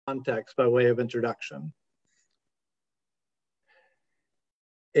context by way of introduction.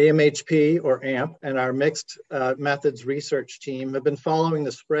 AMHP, or AMP, and our Mixed Methods Research Team have been following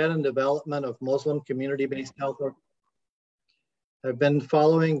the spread and development of Muslim community-based health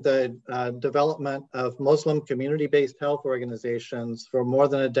organizations for more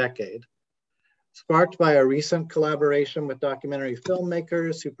than a decade. Sparked by a recent collaboration with documentary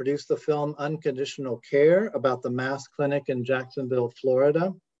filmmakers who produced the film Unconditional Care about the Mass Clinic in Jacksonville,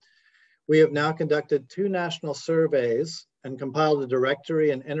 Florida, we have now conducted 2 national surveys and compiled a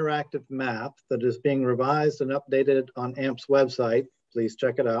directory and interactive map that is being revised and updated on AMP's website. Please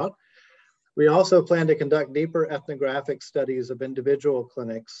check it out. We also plan to conduct deeper ethnographic studies of individual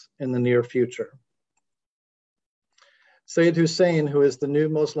clinics in the near future. Sayed Hussein, who is the new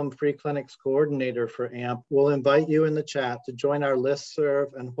Muslim Free Clinics coordinator for AMP, will invite you in the chat to join our listserv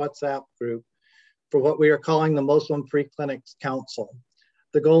and WhatsApp group for what we are calling the Muslim Free Clinics Council.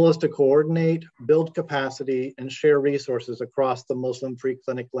 The goal is to coordinate, build capacity, and share resources across the Muslim Free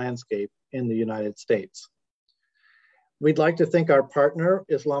Clinic landscape in the United States. We'd like to thank our partner,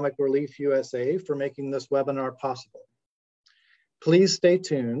 Islamic Relief USA, for making this webinar possible. Please stay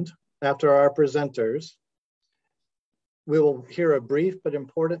tuned. After our presenters, we will hear a brief but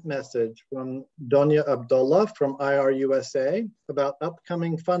important message from Donia Abdullah from IRUSA about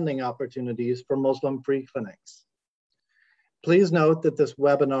upcoming funding opportunities for Muslim Free Clinics. Please note that this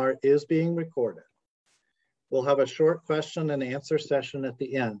webinar is being recorded. We'll have a short question and answer session at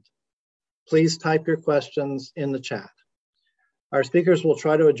the end. Please type your questions in the chat. Our speakers will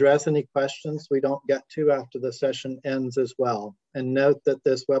try to address any questions we don't get to after the session ends as well. And note that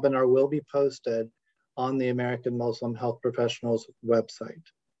this webinar will be posted on the American Muslim Health Professionals website.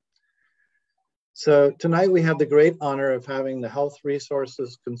 So tonight we have the great honor of having the Health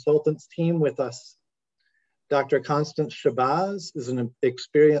Resources Consultants team with us. Dr. Constance Shabazz is an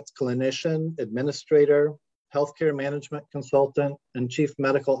experienced clinician, administrator, healthcare management consultant, and chief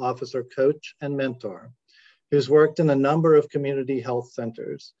medical officer coach and mentor, who's worked in a number of community health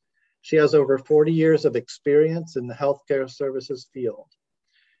centers. She has over 40 years of experience in the healthcare services field.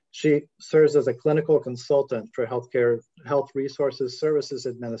 She serves as a clinical consultant for Health Resources Services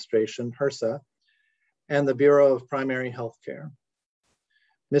Administration, HRSA, and the Bureau of Primary Health Care.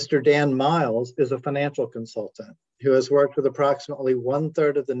 Mr. Dan Miles is a financial consultant who has worked with approximately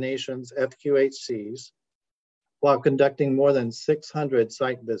 1/3 of the nation's FQHCs while conducting more than 600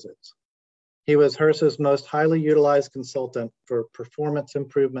 site visits. He was HRSA's most highly utilized consultant for performance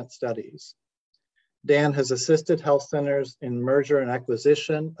improvement studies. Dan has assisted health centers in merger and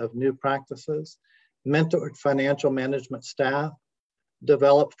acquisition of new practices, mentored financial management staff,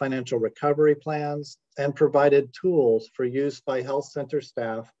 developed financial recovery plans, and provided tools for use by health center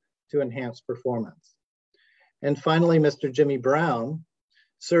staff to enhance performance. And finally, Mr. Jimmy Brown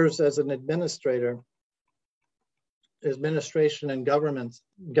serves as an administration and governance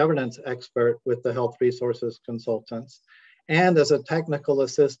expert with the Health Resources Consultants and as a technical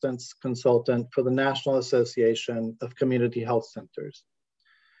assistance consultant for the National Association of Community Health Centers.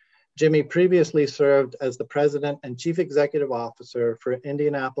 Jimmy previously served as the president and chief executive officer for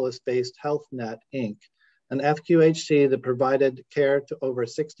Indianapolis-based HealthNet, Inc., an FQHC that provided care to over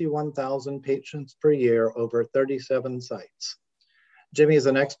 61,000 patients per year over 37 sites. Jimmy is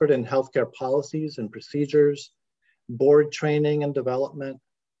an expert in healthcare policies and procedures, board training and development,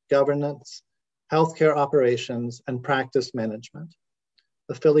 governance, healthcare operations, and practice management,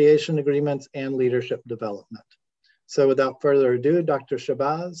 affiliation agreements, and leadership development. So without further ado, Dr.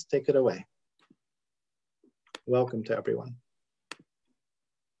 Shabazz, take it away. Welcome to everyone.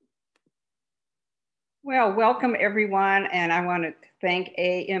 Well, welcome everyone. And I want to thank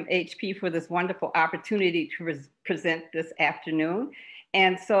AMHP for this wonderful opportunity to present this afternoon.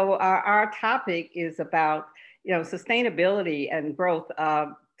 And so our topic is about sustainability and growth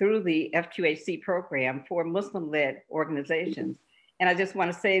through the FQHC program for Muslim-led organizations. And I just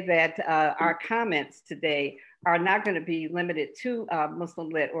want to say that our comments today are not going to be limited to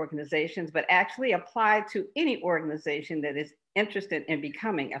Muslim-led organizations, but actually apply to any organization that is interested in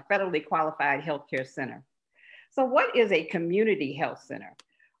becoming a federally qualified healthcare center. So what is a community health center?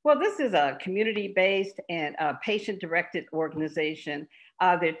 Well, this is a community-based and patient-directed organization.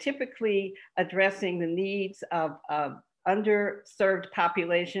 They're typically addressing the needs of underserved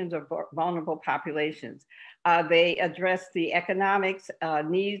populations or vulnerable populations. They address the economics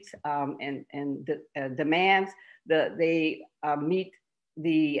needs and demands. They meet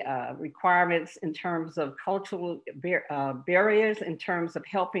the requirements in terms of cultural barriers, in terms of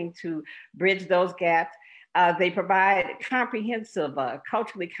helping to bridge those gaps. They provide comprehensive,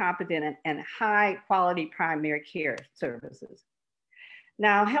 culturally competent and high quality primary care services.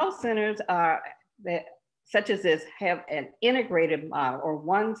 Now, health centers are such as this have an integrated model or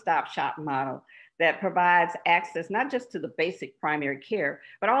one-stop shop model that provides access not just to the basic primary care,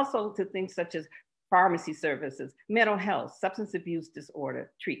 but also to things such as pharmacy services, mental health, substance abuse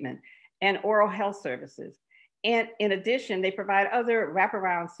disorder treatment, and oral health services. And in addition, they provide other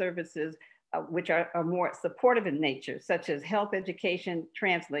wraparound services which are more supportive in nature, such as health education,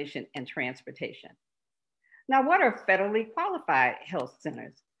 translation, and transportation. Now, what are federally qualified health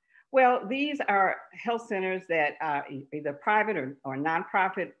centers? Well, these are health centers that are either private or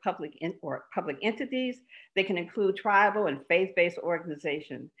nonprofit, public entities. They can include tribal and faith-based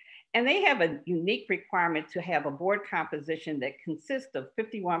organizations. And they have a unique requirement to have a board composition that consists of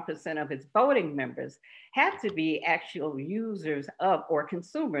 51% of its voting members have to be actual users of or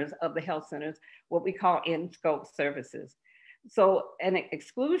consumers of the health centers, what we call in-scope services. So an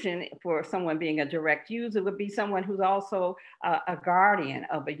exclusion for someone being a direct user would be someone who's also a guardian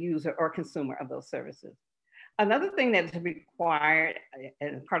of a user or consumer of those services. Another thing that's required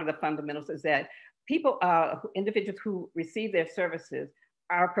as part of the fundamentals is that people, individuals who receive their services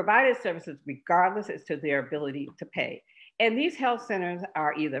are provided services regardless as to their ability to pay. And these health centers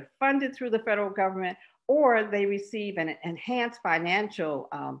are either funded through the federal government or they receive an enhanced financial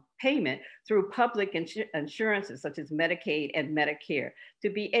payment through public insurances such as Medicaid and Medicare to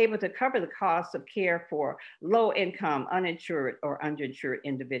be able to cover the cost of care for low income, uninsured or underinsured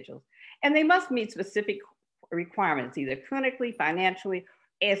individuals. And they must meet specific requirements, either clinically, financially,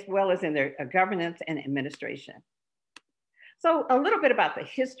 as well as in their governance and administration. So a little bit about the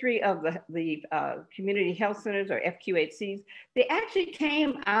history of the community health centers or FQHCs. They actually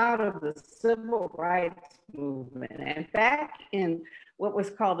came out of the civil rights movement, and back in what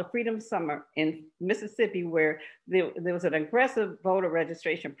was called the Freedom Summer in Mississippi, where there was an aggressive voter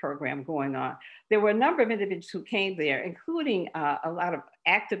registration program going on. There were a number of individuals who came there, including a lot of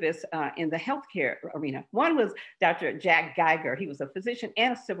activists in the healthcare arena. One was Dr. Jack Geiger. He was a physician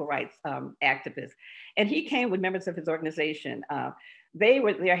and a civil rights activist. And he came with members of his organization. They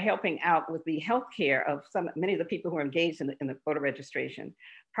were there helping out with the healthcare of many of the people who were engaged in the voter registration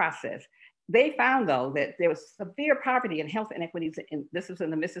process. They found, though, that there was severe poverty and health inequities, this was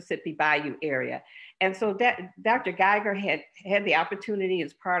in the Mississippi Bayou area. And so Dr. Geiger had the opportunity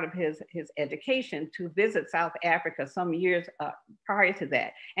as part of his education to visit South Africa some years prior to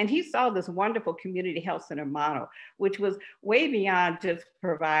that. And he saw this wonderful community health center model, which was way beyond just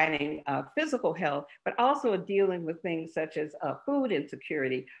providing physical health, but also dealing with things such as food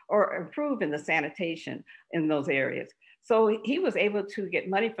insecurity or improving the sanitation in those areas. So he was able to get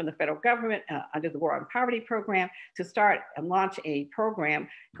money from the federal government under the War on Poverty program to start and launch a program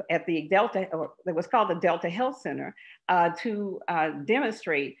at the Delta, or it was called the Delta Health Center, to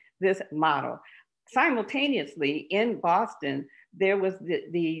demonstrate this model. Simultaneously in Boston, there was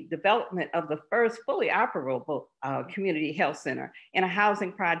the development of the first fully operable community health center in a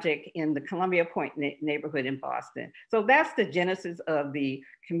housing project in the Columbia Point neighborhood in Boston. So that's the genesis of the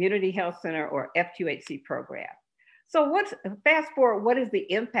Community Health Center or FQHC program. So fast forward, what is the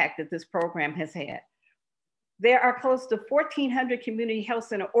impact that this program has had? There are close to 1,400 community health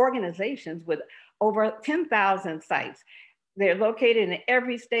center organizations with over 10,000 sites. They're located in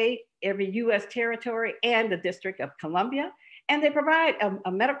every state, every US territory, and the District of Columbia. And they provide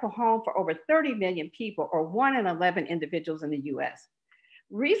a medical home for over 30 million people, or 1 in 11 individuals in the US.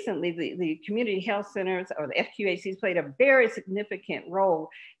 Recently, the community health centers or the FQHCs played a very significant role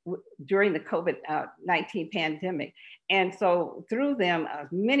during the COVID-19 pandemic. And so through them,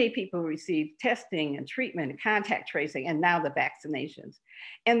 many people received testing and treatment and contact tracing, and now the vaccinations.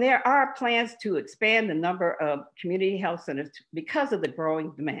 And there are plans to expand the number of community health centers because of the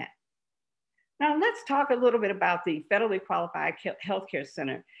growing demand. Now let's talk a little bit about the federally qualified healthcare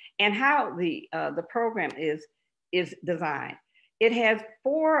center and how the program is designed. It has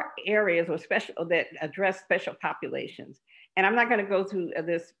 4 areas that address special populations. And I'm not going to go through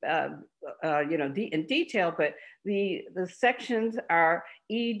this in detail, but the sections are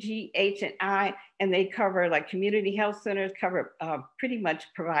E, G, H, and I, and they cover, like, community health centers pretty much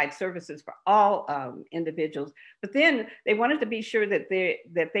provide services for all individuals. But then they wanted to be sure that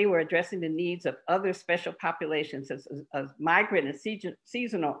they were addressing the needs of other special populations, such as migrant and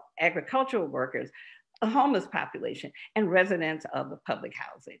seasonal agricultural workers, a homeless population, and residents of the public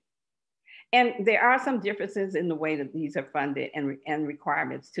housing. And there are some differences in the way that these are funded and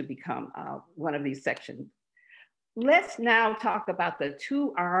requirements to become one of these sections. Let's now talk about the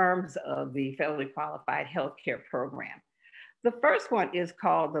 2 arms of the federally qualified healthcare program. The first one is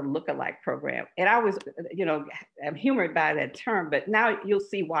called the Look-alike program. And I was, I'm humored by that term, but now you'll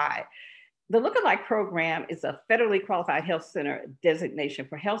see why. The Lookalike program is a federally qualified health center designation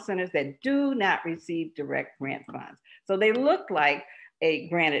for health centers that do not receive direct grant funds. So they look like a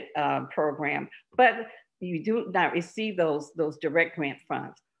granted program, but you do not receive those direct grant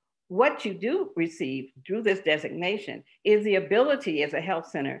funds. What you do receive through this designation is the ability as a health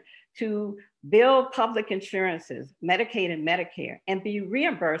center to bill public insurances, Medicaid and Medicare, and be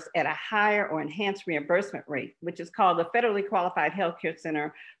reimbursed at a higher or enhanced reimbursement rate, which is called the Federally Qualified Healthcare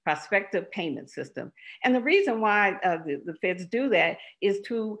Center Prospective Payment System. And the reason why the feds do that is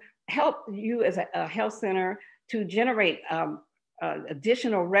to help you as a health center to generate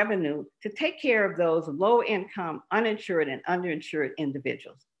additional revenue to take care of those low income, uninsured and underinsured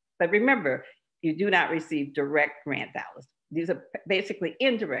individuals. But remember, you do not receive direct grant dollars. These are basically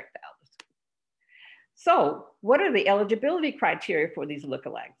indirect dollars. So what are the eligibility criteria for these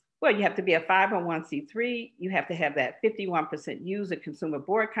lookalikes? Well, you have to be a 501c3. You have to have that 51% user consumer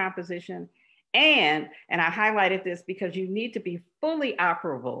board composition. And I highlighted this because you need to be fully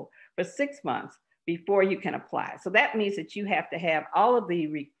operable for 6 months before you can apply. So that means that you have to have all of the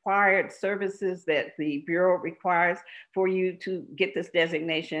required services that the Bureau requires for you to get this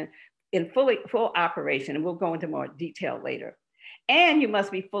designation in full operation. And we'll go into more detail later. And you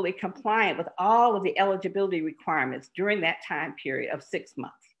must be fully compliant with all of the eligibility requirements during that time period of 6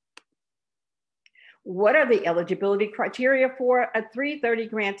 months. What are the eligibility criteria for a 330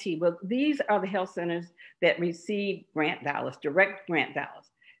 grantee? Well, these are the health centers that receive grant dollars, direct grant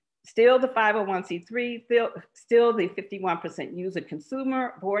dollars. Still the 501c3, still the 51% user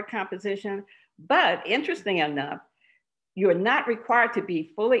consumer board composition, but interesting enough, you're not required to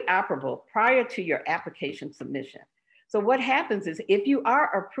be fully operable prior to your application submission. So what happens is if you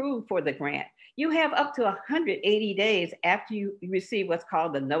are approved for the grant, you have up to 180 days after you receive what's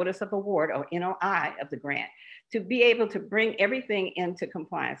called the Notice of Award or NOI of the grant to be able to bring everything into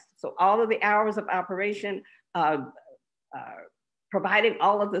compliance. So all of the hours of operation, providing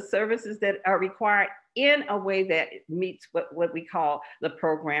all of the services that are required in a way that meets what we call the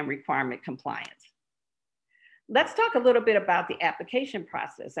program requirement compliance. Let's talk a little bit about the application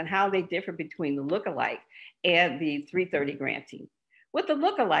process and how they differ between the lookalike and the 330 grantee. With the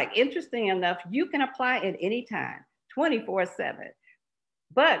lookalike, interesting enough, you can apply at any time, 24/7.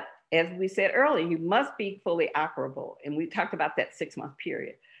 But as we said earlier, you must be fully operable. And we talked about that 6-month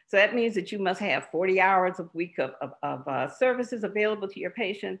period. So that means that you must have 40 hours a week of services available to your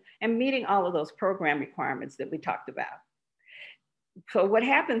patient and meeting all of those program requirements that we talked about. So what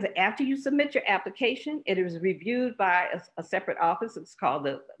happens after you submit your application, it is reviewed by a separate office. It's called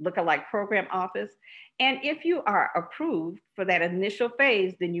the Lookalike Program Office. And if you are approved for that initial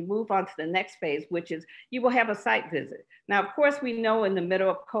phase, then you move on to the next phase, which is you will have a site visit. Now, of course, we know in the middle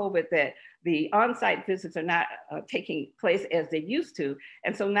of COVID that the on-site visits are not taking place as they used to.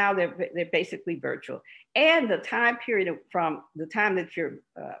 And so now they're basically virtual. And the time period from the time that your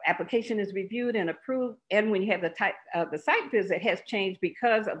application is reviewed and approved and when you have the site visit has changed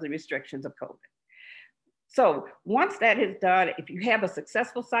because of the restrictions of COVID. So once that is done, if you have a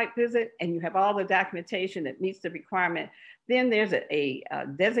successful site visit and you have all the documentation that meets the requirement, then there's a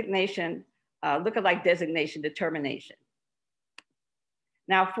designation, lookalike designation determination.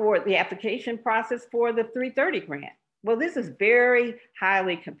 Now for the application process for the 330 grant, well, this is very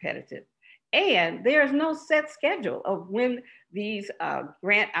highly competitive. And there's no set schedule of when these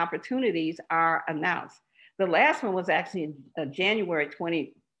grant opportunities are announced. The last one was actually in January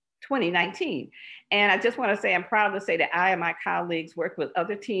 2019. And I just want to say, I'm proud to say that I and my colleagues work with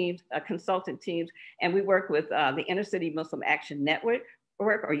other teams, consultant teams, and we work with the Inner City Muslim Action Network,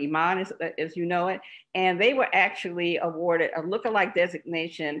 or IMAN as you know it. And they were actually awarded a lookalike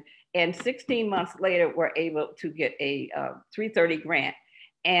designation and 16 months later were able to get a 330 grant.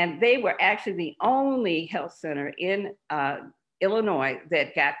 And they were actually the only health center in Illinois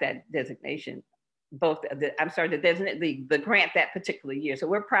that got that designation. The grant that particular year. So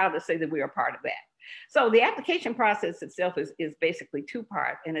we're proud to say that we are part of that. So the application process itself is basically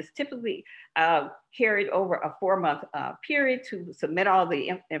 2-part, and it's typically carried over a 4-month period to submit all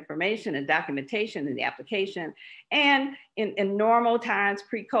the information and documentation in the application. And in normal times,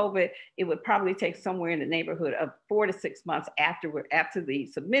 pre-COVID, it would probably take somewhere in the neighborhood of 4 to 6 months after the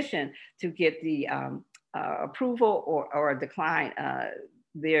submission to get the approval or decline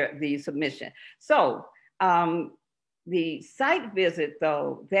the submission. So the site visit,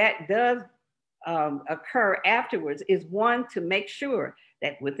 though, that does occur afterwards is one to make sure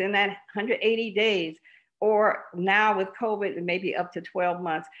that within that 180 days, or now with COVID, maybe up to 12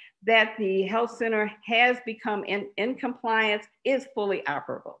 months, that the health center has become in compliance, is fully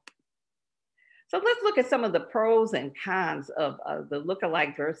operable. So let's look at some of the pros and cons of the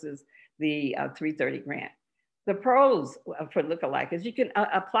lookalike versus the 330 grant. The pros for Lookalike is you can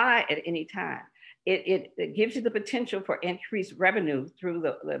apply at any time. It gives you the potential for increased revenue through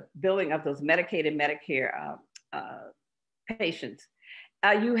the billing of those Medicaid and Medicare patients.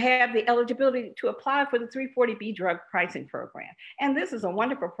 You have the eligibility to apply for the 340B drug pricing program. And this is a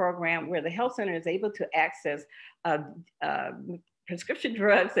wonderful program where the health center is able to access prescription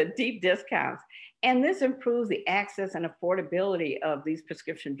drugs at deep discounts. And this improves the access and affordability of these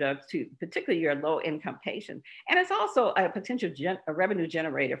prescription drugs to particularly your low income patients. And it's also a potential revenue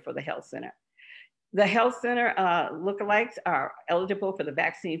generator for the health center. The health center lookalikes are eligible for the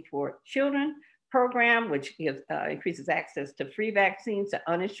Vaccine for Children program, which gives, increases access to free vaccines to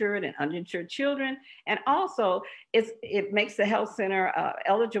uninsured and uninsured children. And also it makes the health center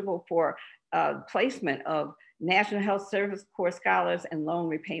eligible for placement of National Health Service Corps scholars and loan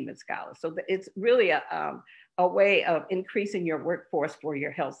repayment scholars. So it's really a way of increasing your workforce for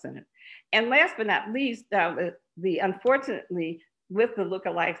your health center. And last but not least, unfortunately, with the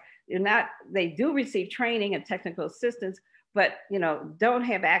lookalikes, they do receive training and technical assistance, but don't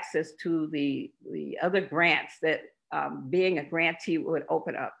have access to the other grants that being a grantee would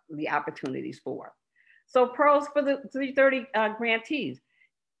open up the opportunities for. So pros for the 330 grantees: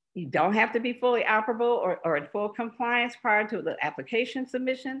 you don't have to be fully operable or in full compliance prior to the application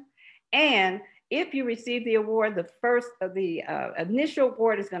submission. And if you receive the award, the initial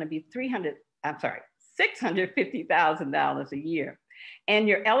award is going to be $650,000 a year. And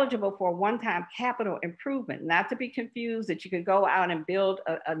you're eligible for a one-time capital improvement, not to be confused that you can go out and build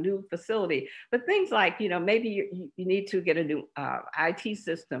a new facility, but things like, maybe you need to get a new IT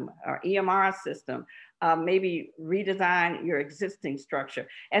system or EMR system, maybe redesign your existing structure.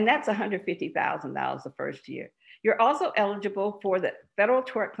 And that's $150,000 the first year. You're also eligible for the Federal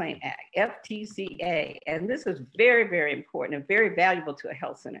Tort Claim Act, FTCA. And this is very, very important and very valuable to a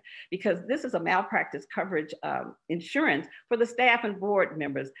health center because this is a malpractice coverage insurance for the staff and board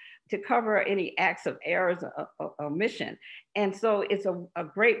members to cover any acts of errors or omission. And so it's a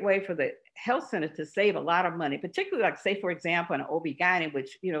great way for the health center to save a lot of money, particularly like, say, for example, an OB-GYN,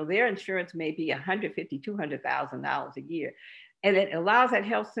 which, their insurance may be $150,000, $200,000 a year. And it allows that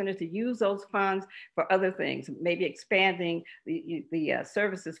health center to use those funds for other things, maybe expanding the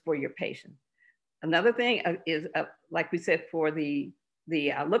services for your patient. Another thing is, like we said, for the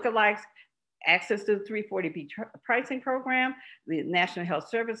lookalikes, access to the 340B pricing program, the National Health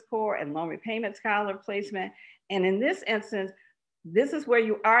Service Corps and loan repayment scholar placement. And in this instance, this is where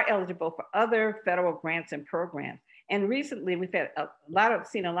you are eligible for other federal grants and programs. And recently we've had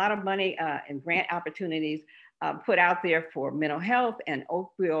seen a lot of money in grant opportunities put out there for mental health and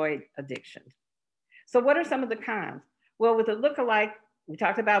opioid addiction. So what are some of the cons? Well, with a lookalike, we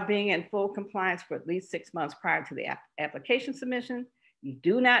talked about being in full compliance for at least 6 months prior to the application submission. You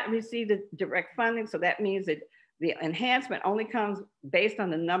do not receive the direct funding. So that means that the enhancement only comes based on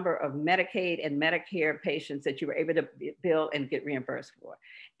the number of Medicaid and Medicare patients that you were able to bill and get reimbursed for.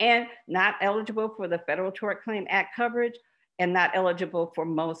 And not eligible for the Federal Tort Claim Act coverage and not eligible for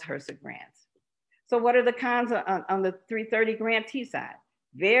most HRSA grants. So what are the cons on the 330 grantee side?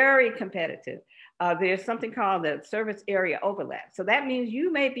 Very competitive. There's something called the service area overlap. So that means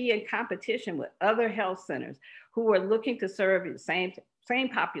you may be in competition with other health centers who are looking to serve the same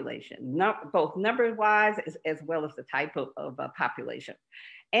population, both number-wise as well as the type of population.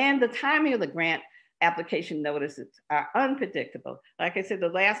 And the timing of the grant application notices are unpredictable. Like I said, the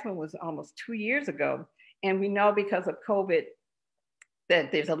last one was almost 2 years ago. And we know because of COVID that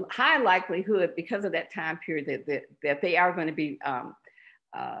there's a high likelihood because of that time period that they are going to be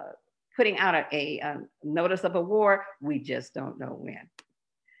putting out a notice of award. We just don't know when.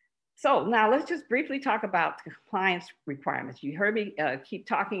 So now let's just briefly talk about compliance requirements. You heard me keep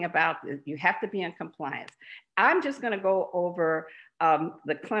talking about you have to be in compliance. I'm just going to go over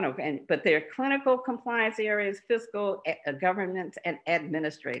the clinical, but there are clinical compliance areas, fiscal, governance, and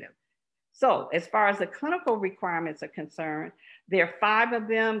administrative. So as far as the clinical requirements are concerned, there are 5 of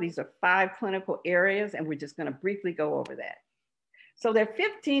them. These are 5 clinical areas, and we're just going to briefly go over that. So there are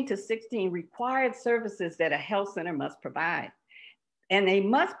 15 to 16 required services that a health center must provide. And they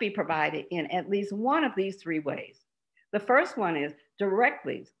must be provided in at least one of these 3 ways. The first one is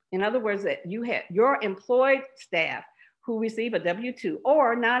directly. In other words, that you have your employed staff who receive a W-2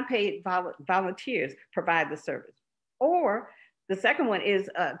 or non-paid volunteers provide the service. Or the second one is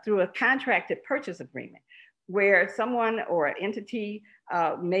through a contracted purchase agreement where someone or an entity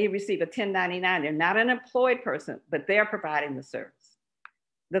may receive a 1099. They're not an employed person, but they're providing the service.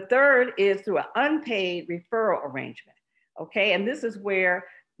 The third is through an unpaid referral arrangement. Okay, and this is where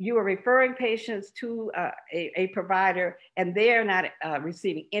you are referring patients to a provider and they're not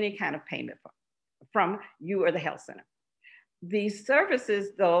receiving any kind of payment from you or the health center. These services,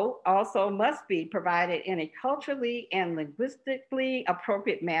 though, also must be provided in a culturally and linguistically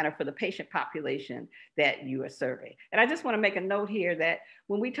appropriate manner for the patient population that you are serving. And I just want to make a note here that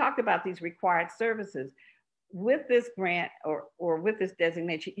when we talk about these required services, with this grant or with this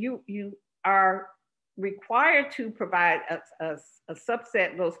designation, you are required to provide a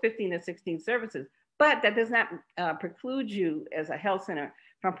subset of those 15 or 16 services, but that does not preclude you as a health center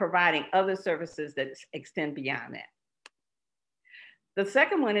from providing other services that extend beyond that. The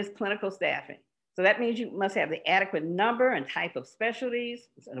second one is clinical staffing. So that means you must have the adequate number and type of specialties,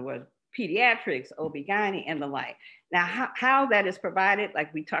 in other words, pediatrics, OB-GYN, and the like. Now, how that is provided,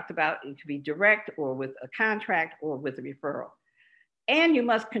 like we talked about, it could be direct or with a contract or with a referral. And you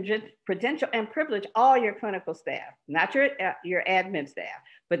must credential and privilege all your clinical staff, not your admin staff,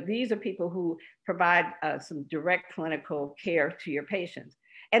 but these are people who provide some direct clinical care to your patients.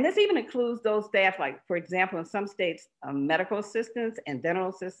 And this even includes those staff, like, for example, in some states, medical assistants and dental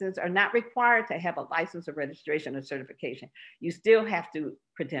assistants are not required to have a license or registration or certification. You still have to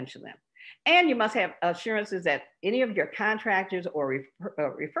credential them. And you must have assurances that any of your contractors or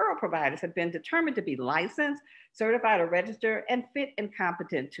referral providers have been determined to be licensed, certified, or registered, and fit and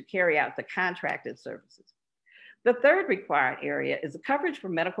competent to carry out the contracted services. The third required area is the coverage for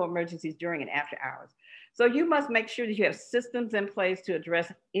medical emergencies during and after hours. So you must make sure that you have systems in place to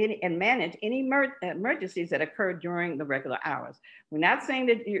address and manage any emergencies that occur during the regular hours. We're not saying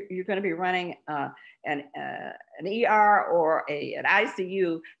that you're going to be running an ER or an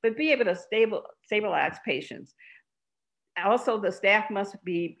ICU, but be able to stabilize patients. Also, the staff must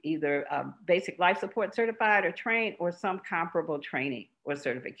be either basic life support certified or trained or some comparable training or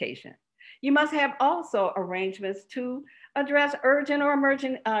certification. You must have also arrangements to address urgent or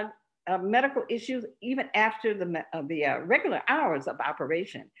emergent medical issues even after the regular hours of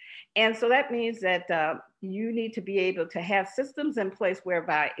operation. And so that means that you need to be able to have systems in place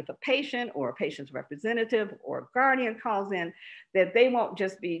whereby if a patient or a patient's representative or guardian calls in, that they won't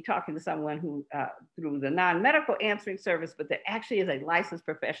just be talking to someone who through the non-medical answering service, but there actually is a licensed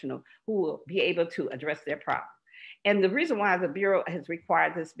professional who will be able to address their problem. And the reason why the Bureau has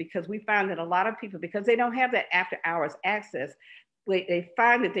required this, because we found that a lot of people, because they don't have that after hours access, they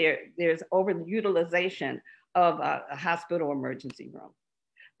find that there's overutilization of a hospital emergency room.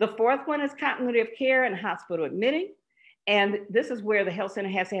 The fourth one is continuity of care and hospital admitting. And this is where the health center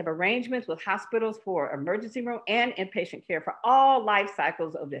has to have arrangements with hospitals for emergency room and inpatient care for all life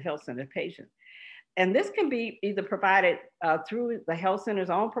cycles of the health center patient. And this can be either provided through the health center's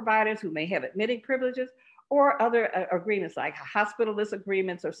own providers who may have admitting privileges, or other agreements like hospitalist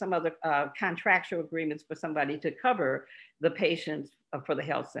agreements or some other contractual agreements for somebody to cover the patients for the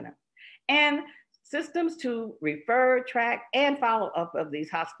health center. And systems to refer, track, and follow up of these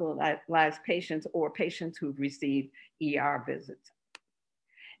hospitalized patients or patients who've received ER visits.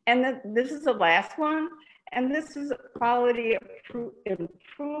 And this is the last one, and this is quality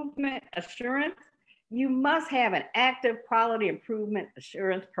improvement assurance. You must have an active quality improvement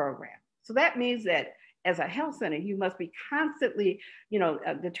assurance program. So that means that as a health center, you must be constantly,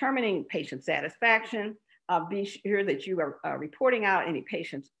 determining patient satisfaction, be sure that you are reporting out any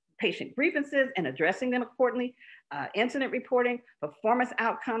patient grievances and addressing them accordingly, incident reporting, performance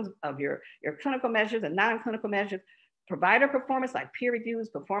outcomes of your clinical measures and non-clinical measures, provider performance like peer reviews,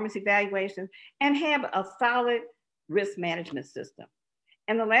 performance evaluations, and have a solid risk management system.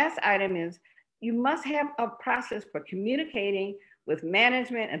 And the last item is you must have a process for communicating with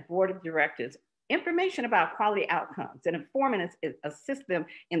management and board of directors information about quality outcomes and informing us, assist them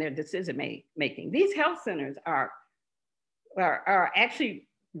in their decision making. These health centers are actually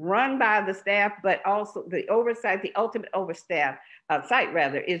run by the staff, but also the oversight, the ultimate oversight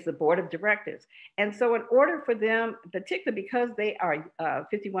is the board of directors. And so in order for them, particularly because they are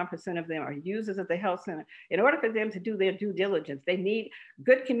 51% of them are users of the health center, in order for them to do their due diligence, they need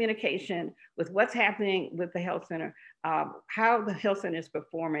good communication with what's happening with the health center, how the health center is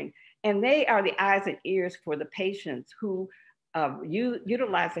performing. And they are the eyes and ears for the patients who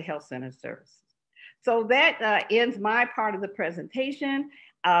utilize the health center services. So that ends my part of the presentation.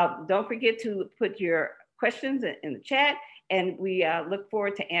 Don't forget to put your questions in the chat, and we look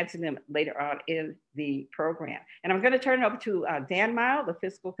forward to answering them later on in the program. And I'm going to turn it over to Dan Mile, the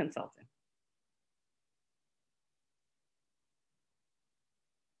fiscal consultant.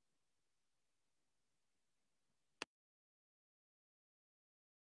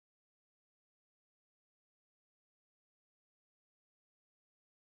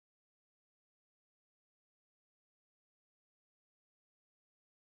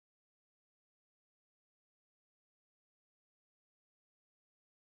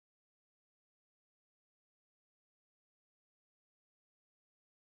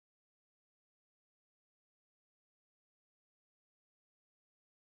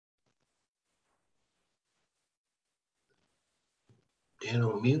 Dan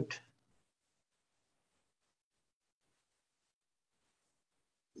on mute.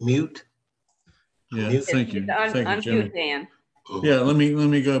 Mute. Yeah, Mute. thank you. Thank you, Jimmy. Unmute Dan. Yeah, let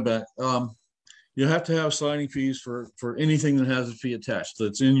me go back. You have to have sliding fees for anything that has a fee attached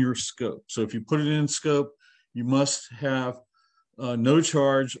that's in your scope. So if you put it in scope, you must have no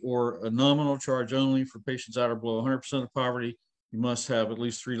charge or a nominal charge only for patients at or below 100% of poverty. You must have at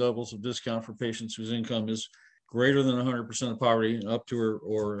least 3 levels of discount for patients whose income is greater than 100% of poverty and up to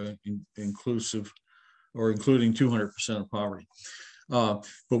or inclusive or including 200% of poverty. But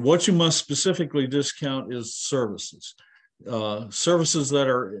what you must specifically discount is services. Services that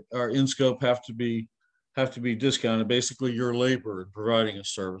are in scope have to be discounted. Basically, your labor in providing a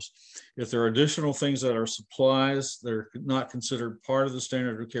service. If there are additional things that are supplies that are not considered part of the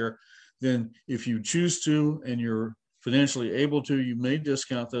standard of care, then if you choose to and you're financially able to, you may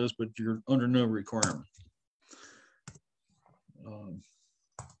discount those, but you're under no requirement.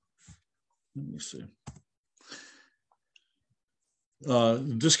 Let me see.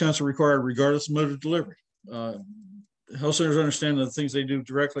 Discounts are required regardless of mode of delivery. Health centers understand that the things they do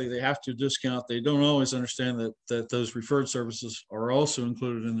directly, they have to discount. They don't always understand that those referred services are also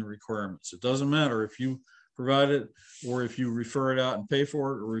included in the requirements. It doesn't matter if you provide it or if you refer it out and pay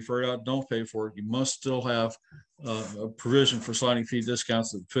for it or refer it out and don't pay for it. You must still have a provision for sliding fee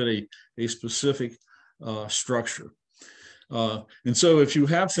discounts that fit a specific structure. And so if you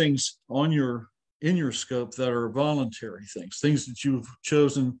have things in your scope that are voluntary things that you've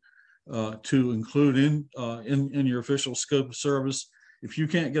chosen to include in your official scope of service, if you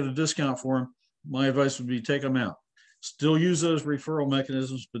can't get a discount for them, my advice would be take them out. Still use those referral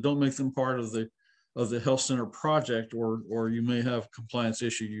mechanisms, but don't make them part of the health center project, or you may have a compliance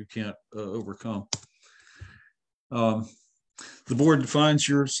issue you can't overcome. The board defines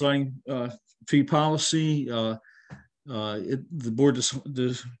your sliding fee policy. The board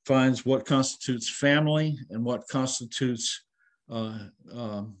defines what constitutes family and what constitutes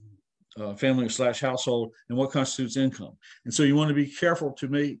family/household and what constitutes income. And so you want to be careful to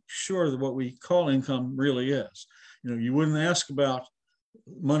make sure that what we call income really is. You wouldn't ask about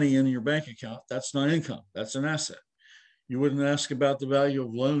money in your bank account. That's not income. That's an asset. You wouldn't ask about the value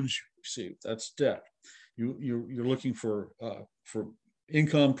of loans you receive. That's debt. You're looking for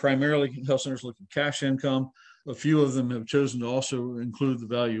income. Primarily, health centers look at cash income. A few of them have chosen to also include the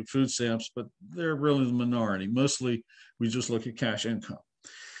value of food stamps, but they're really the minority. Mostly, we just look at cash income.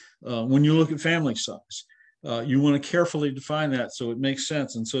 When you look at family size, you want to carefully define that so it makes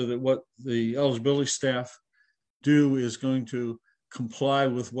sense, and so that what the eligibility staff do is going to comply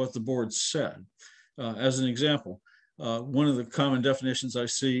with what the board said. As an example, one of the common definitions I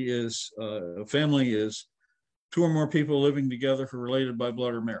see is a family is 2 or more people living together who are related by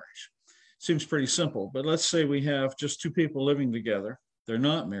blood or marriage. Seems pretty simple, but let's say we have just 2 people living together. They're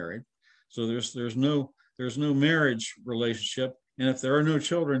not married, so there's no marriage relationship. And if there are no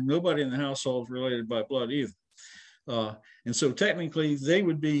children, nobody in the household is related by blood either. And so technically they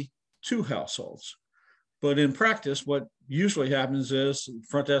would be 2 households. But in practice, what usually happens is the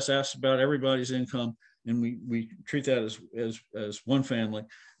front desk asks about everybody's income, and we treat that as one family.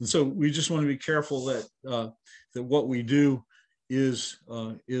 And so we just want to be careful that that what we do is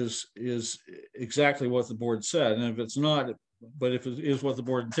exactly what the board said. And if it's not, but if it is what the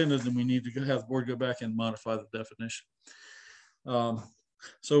board intended, then we need to have the board go back and modify the definition.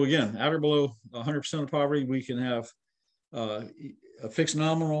 So again, at or below 100% of poverty, we can have a fixed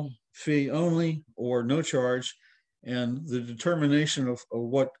nominal fee only or no charge, and the determination of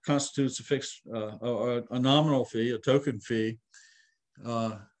what constitutes a fixed, a nominal fee, a token fee,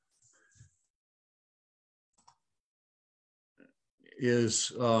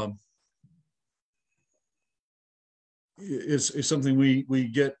 is something we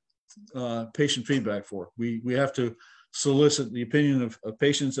get patient feedback for. We have to solicit the opinion of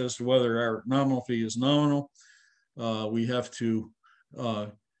patients as to whether our nominal fee is nominal. We have to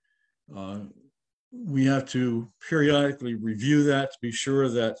periodically review that to be sure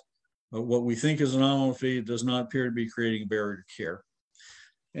that what we think is a nominal fee does not appear to be creating a barrier to care.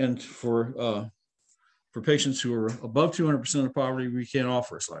 And for patients who are above 200% of poverty, we can't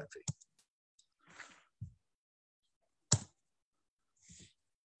offer a slide fee.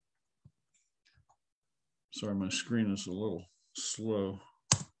 Sorry, my screen is a little slow.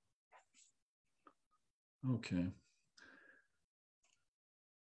 Okay.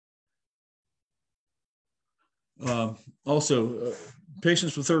 Also,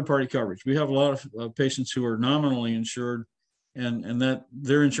 patients with third-party coverage. We have a lot of patients who are nominally insured, and that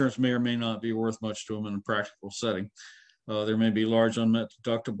their insurance may or may not be worth much to them in a practical setting. There may be large unmet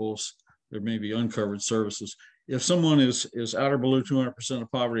deductibles. There may be uncovered services. if someone is at or below 200%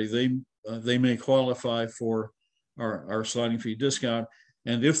 of poverty, they may qualify for our sliding fee discount.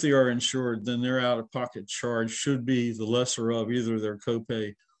 And if they are insured, then their out-of-pocket charge should be the lesser of either their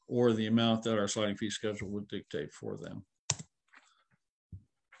copay or the amount that our sliding fee schedule would dictate for them.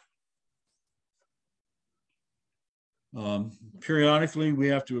 Periodically, we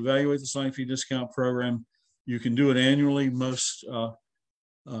have to evaluate the sliding fee discount program. You can do it annually.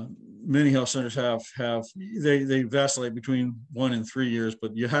 Many health centers they vacillate between 1 and 3 years,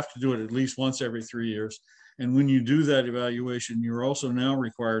 but you have to do it at least once every 3 years. And when you do that evaluation, you're also now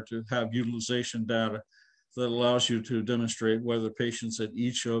required to have utilization data that allows you to demonstrate whether patients at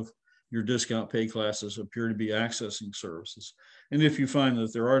each of your discount pay classes appear to be accessing services. And if you find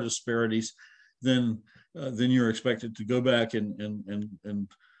that there are disparities, then you're expected to go back and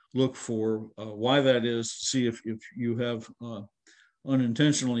look for why that is, see if you have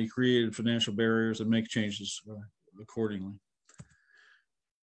unintentionally created financial barriers and make changes accordingly.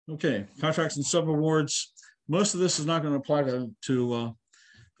 Okay, contracts and subawards. Most of this is not going to apply to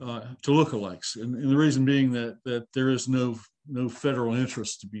lookalikes, and the reason being that there is no federal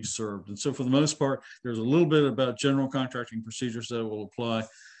interest to be served. And so for the most part, there's a little bit about general contracting procedures that will apply,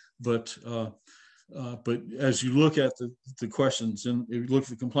 but as you look at the questions, and you look at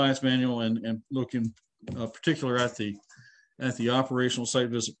the compliance manual and look in particular at the operational site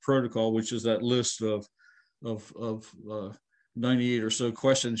visit protocol, which is that list of 98 or so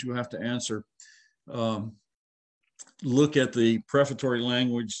questions you have to answer. Look at the prefatory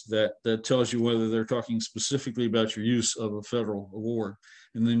language that tells you whether they're talking specifically about your use of a federal award,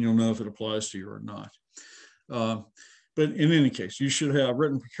 and then you'll know if it applies to you or not. But in any case, you should have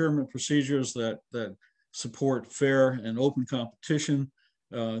written procurement procedures that support fair and open competition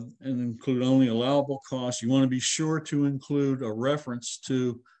and include only allowable costs. You want to be sure to include a reference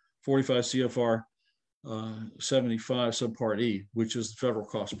to 45 CFR 75 subpart E, which is the federal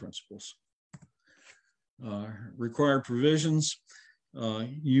cost principles. Required provisions,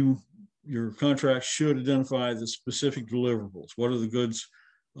 your contract should identify the specific deliverables. What are the goods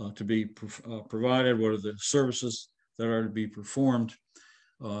to be provided? What are the services that are to be performed?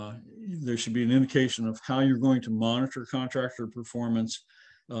 There should be an indication of how you're going to monitor contractor performance.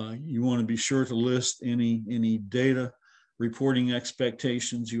 You want to be sure to list any data reporting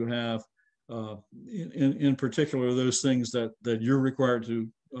expectations you have. In particular, those things that you're required to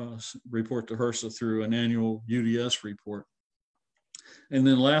report to HRSA through an annual UDS report. And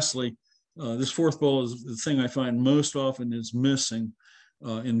then lastly, this fourth bullet is the thing I find most often is missing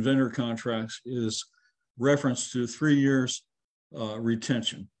in vendor contracts is reference to 3 years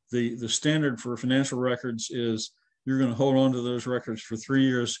retention. The standard for financial records is you're going to hold on to those records for 3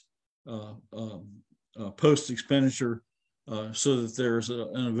 years post expenditure so that there's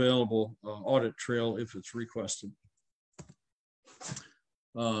an available audit trail if it's requested.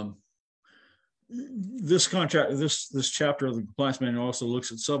 This chapter of the compliance manual also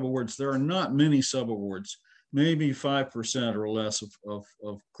looks at subawards. There are not many subawards. Maybe 5% or less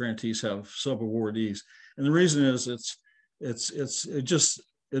of grantees have subawardees, and the reason is it's just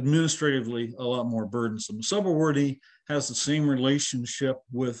administratively a lot more burdensome. A subawardee has the same relationship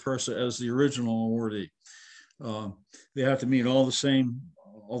with HRSA as the original awardee. They have to meet all the same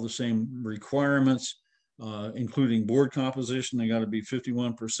requirements, including board composition. They got to be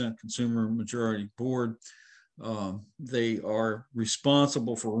 51% consumer majority board. They are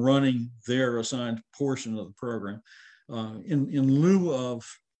responsible for running their assigned portion of the program. In lieu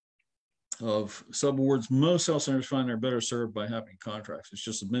of subawards, most health centers find they're better served by having contracts. It's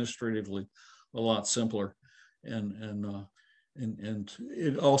just administratively a lot simpler, and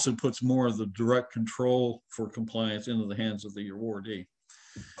it also puts more of the direct control for compliance into the hands of the awardee.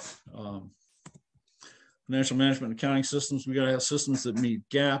 Financial management accounting systems, we got to have systems that meet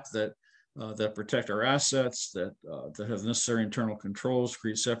GAAP, that protect our assets, that have necessary internal controls,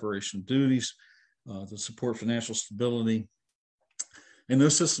 create separation of duties, that support financial stability. And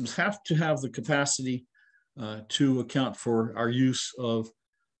those systems have to have the capacity to account for our use of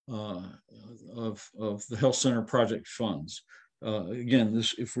the health center project funds. Again,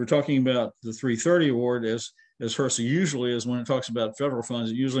 if we're talking about the 330 award, as HRSA usually is, when it talks about federal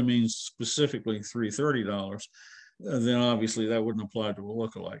funds, it usually means specifically $330. Then obviously that wouldn't apply to a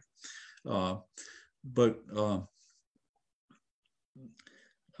lookalike.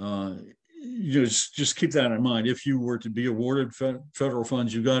 Just keep that in mind. If you were to be awarded federal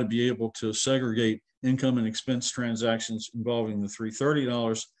funds, you've got to be able to segregate income and expense transactions involving the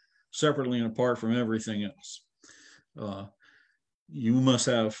 $330 separately and apart from everything else. you must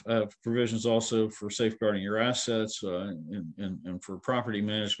have provisions also for safeguarding your assets and for property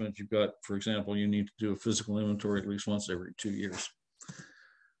management. You've got, for example, you need to do a physical inventory at least once every 2 years.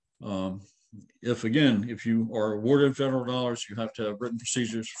 If you are awarded federal dollars, you have to have written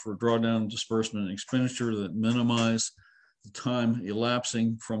procedures for drawdown, disbursement, and expenditure that minimize the time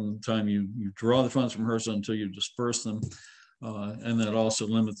elapsing from the time you draw the funds from HRSA until you disperse them, and that also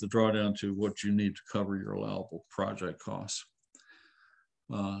limit the drawdown to what you need to cover your allowable project costs.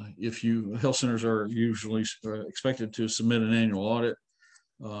 Health centers are usually expected to submit an annual audit,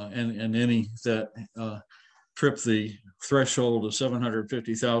 and any that trip the threshold of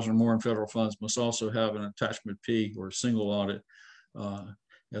 750,000 or more in federal funds must also have an attachment P or single audit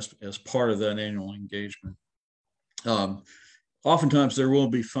as part of that annual engagement. Oftentimes there will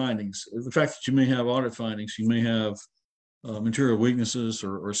be findings. The fact that you may have audit findings, you may have material weaknesses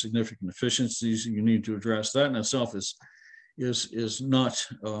or significant deficiencies you need to address. That in itself is not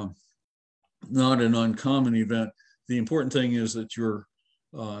an uncommon event. The important thing is that your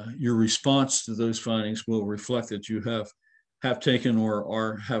response to those findings will reflect that you have taken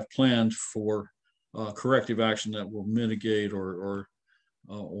or have planned for corrective action that will mitigate or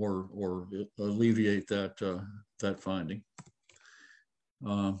alleviate that finding.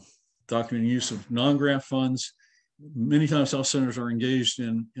 Documenting use of non-grant funds. Many times health centers are engaged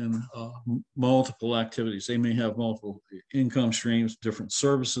in multiple activities. They may have multiple income streams, different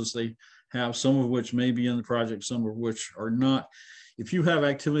services they have, some of which may be in the project, some of which are not. If you have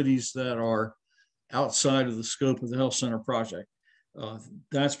activities that are outside of the scope of the health center project,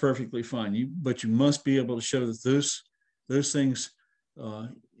 that's perfectly fine. But you must be able to show that those things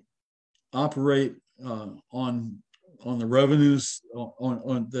operate on the revenues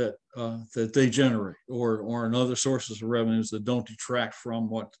that they generate, or on other sources of revenues that don't detract from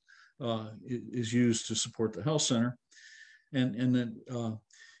what is used to support the health center, and then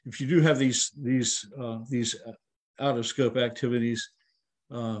if you do have these out of scope activities,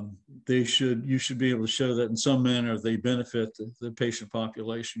 you should be able to show that in some manner they benefit the patient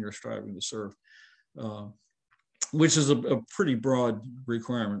population you're striving to serve, which is a pretty broad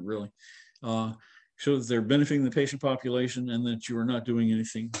requirement, really. Show that they're benefiting the patient population and that you are not doing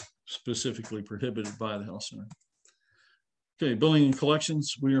anything specifically prohibited by the health center. Okay, billing and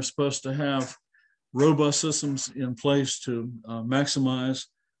collections. We are supposed to have robust systems in place to maximize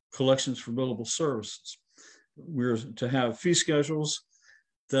collections for billable services. We're to have fee schedules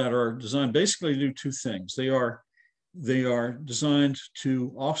that are designed basically to do two things. They are designed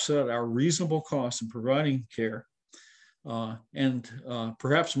to offset our reasonable costs in providing care, and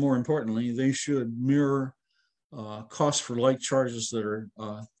perhaps more importantly, they should mirror costs for like charges that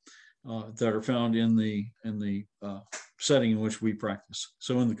are found in the setting in which we practice.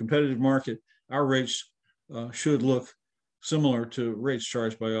 So in the competitive market, our rates should look similar to rates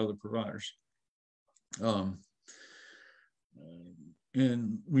charged by other providers.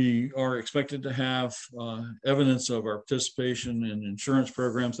 And we are expected to have evidence of our participation in insurance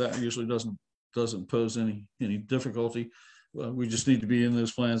programs. That usually doesn't pose any difficulty. We just need to be in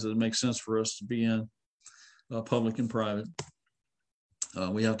those plans that it makes sense for us to be in, public and private.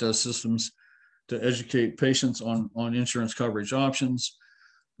 We have to have systems to educate patients on insurance coverage options,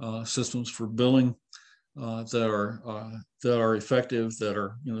 systems for billing that are effective, that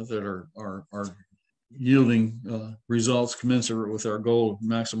are yielding results commensurate with our goal of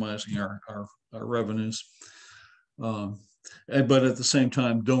maximizing our revenues. But at the same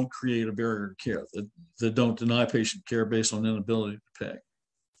time, don't create a barrier to care, that don't deny patient care based on inability to pay.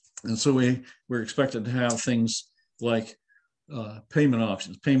 And so we're expected to have things like payment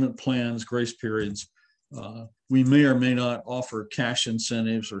options, payment plans, grace periods. We may or may not offer cash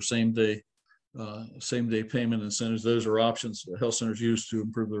incentives or same day payment incentives. Those are options that health centers use to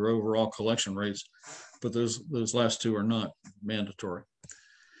improve their overall collection rates, but those last two are not mandatory.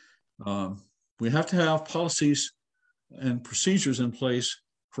 We have to have policies and procedures in place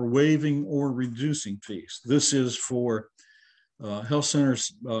for waiving or reducing fees. This is for health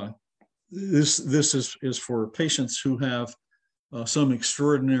centers. This is for patients who have some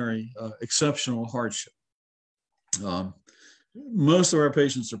extraordinary, exceptional hardship. Most of our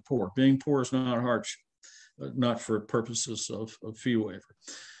patients are poor. Being poor is not a hardship, not for purposes of fee waiver.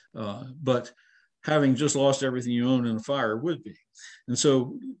 But having just lost everything you own in a fire would be. And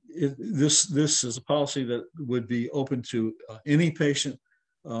so this is a policy that would be open to any patient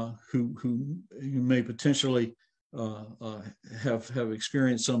who may potentially have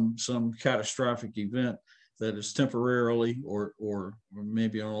experienced some catastrophic event that is temporarily or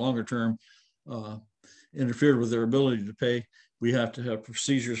maybe on a longer term interfered with their ability to pay. We have to have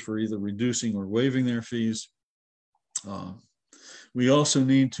procedures for either reducing or waiving their fees. We also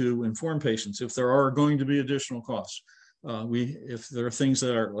need to inform patients if there are going to be additional costs. If there are things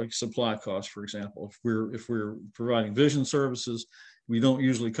that are like supply costs, for example, if we're providing vision services, we don't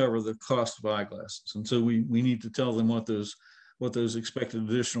usually cover the cost of eyeglasses, and so we need to tell them what those expected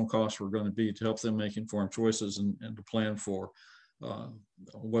additional costs were going to be to help them make informed choices and to plan for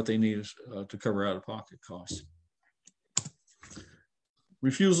what they need to cover out-of-pocket costs.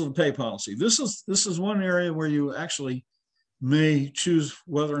 Refusal to pay policy. This is one area where you actually may choose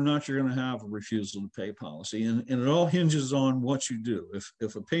whether or not you're going to have a refusal to pay policy, and it all hinges on what you do.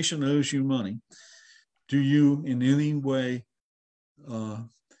 If a patient owes you money, do you in any way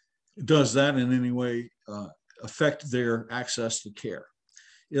does that in any way affect their access to care?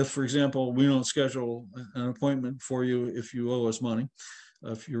 If, for example, we don't schedule an appointment for you if you owe us money,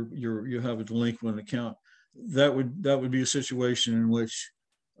 if you have a delinquent account, that would be a situation in which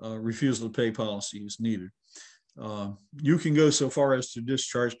refusal to pay policy is needed. You can go so far as to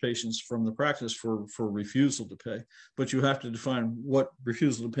discharge patients from the practice for refusal to pay, but you have to define what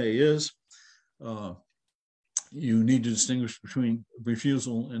refusal to pay is. You need to distinguish between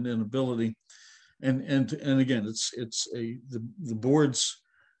refusal and inability, and again, it's the board's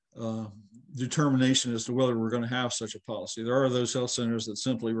determination as to whether we're going to have such a policy. There are those health centers that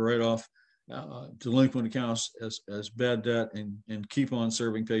simply write off delinquent accounts as bad debt and keep on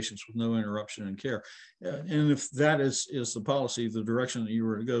serving patients with no interruption in care. And if that is the policy, the direction that you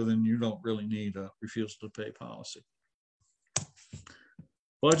were to go, then you don't really need a refusal to pay policy.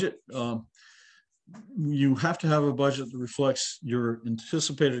 Budget. You have to have a budget that reflects your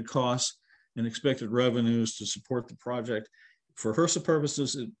anticipated costs and expected revenues to support the project. For HRSA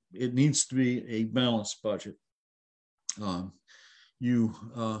purposes, it needs to be a balanced budget.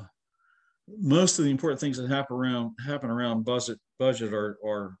 Most of the important things that happen around budget are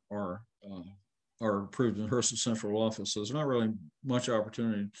approved in HRSA central office. So there's not really much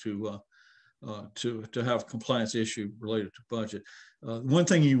opportunity to have compliance issue related to budget. One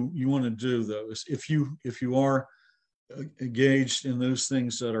thing you want to do though is if you are engaged in those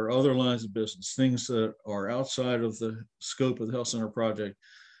things that are other lines of business, things that are outside of the scope of the health center project,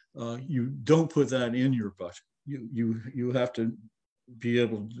 you don't put that in your budget. You have to be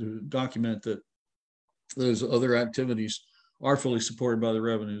able to document that those other activities are fully supported by the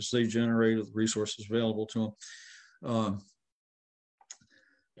revenues they generate, the resources available to them,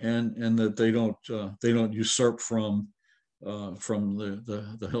 and that they don't usurp from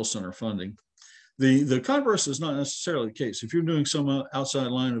the health center funding. The converse is not necessarily the case. If you're doing some outside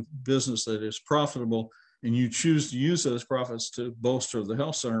line of business that is profitable and you choose to use those profits to bolster the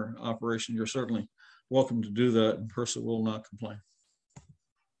health center operation, you're certainly welcome to do that, and HRSA will not complain.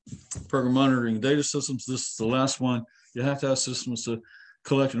 Program monitoring data systems. This is the last one. You have to have systems to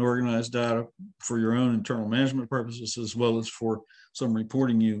collect and organize data for your own internal management purposes, as well as for some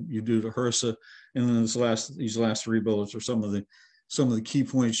reporting you do to HRSA. And then these last three bullets are some of the key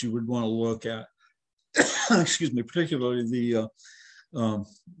points you would want to look at. Excuse me, particularly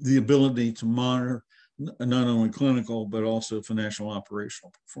the ability to monitor not only clinical but also financial and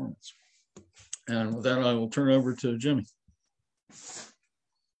operational performance. And with that, I will turn it over to Jimmy.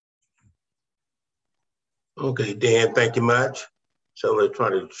 Okay, Dan, thank you much. So I'm going to try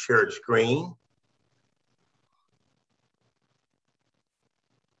to share the screen.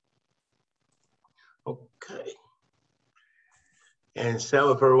 Okay. And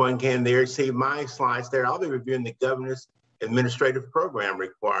so if everyone can there see my slides there, I'll be reviewing the governance administrative program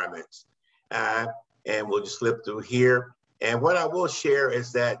requirements. And we'll just flip through here. And what I will share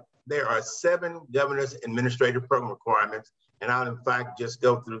is that there are 7 governance administrative program requirements, and I'll in fact just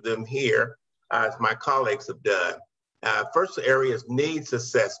go through them here as my colleagues have done. First area is needs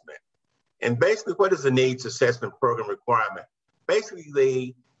assessment. And basically, what is a needs assessment program requirement?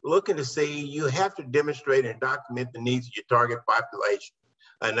 Basically, looking to see you have to demonstrate and document the needs of your target population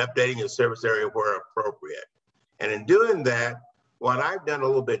and updating your service area where appropriate. And in doing that, what I've done a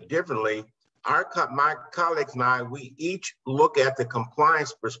little bit differently, my colleagues and I, we each look at the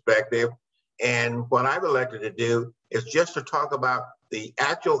compliance perspective. And what I've elected to do is just to talk about the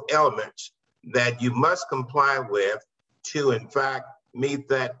actual elements that you must comply with to, in fact, meet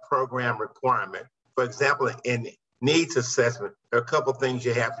that program requirement. For example, in needs assessment, there are a couple things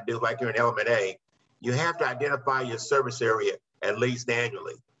you have to do, like you're in element A. You have to identify your service area at least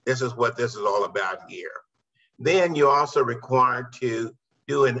annually. This is what this is all about here. Then you're also required to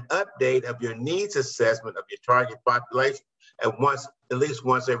do an update of your needs assessment of your target population at least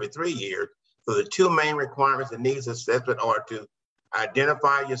once every 3 years. So the 2 main requirements in needs assessment are to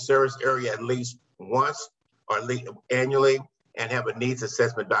identify your service area at least once or at least annually, and have a needs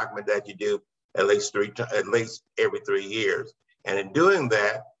assessment document that you do at least every 3 years. And in doing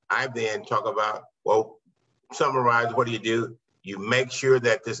that, I then talk about, well, summarize what do? You make sure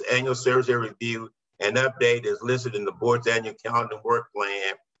that this annual service area review and update is listed in the board's annual calendar and work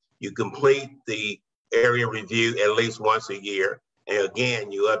plan. You complete the area review at least once a year. And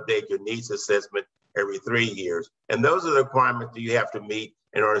again, you update your needs assessment every 3 years. And those are the requirements that you have to meet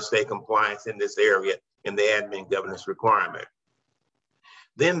in order to stay compliant in this area in the admin governance requirement.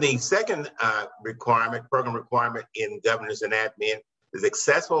 Then the second program requirement in governance and admin is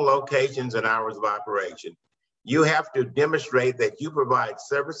accessible locations and hours of operation. You have to demonstrate that you provide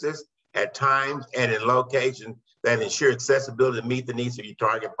services at times and in locations that ensure accessibility to meet the needs of your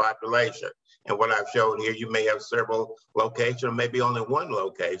target population. And what I've shown here, you may have several locations, or maybe only one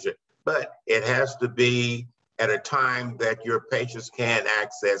location, but it has to be at a time that your patients can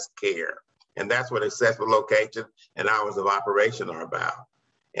access care. And that's what accessible locations and hours of operation are about.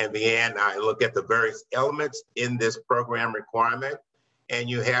 In the end, I look at the various elements in this program requirement, and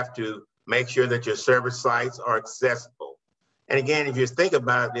you have to make sure that your service sites are accessible. And again, if you think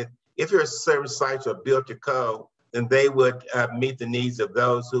about it, if your service sites are built to code, then they would meet the needs of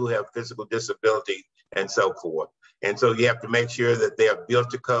those who have physical disabilities and so forth. And so you have to make sure that they are built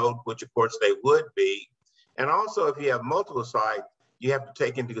to code, which of course they would be. And also, if you have multiple sites, you have to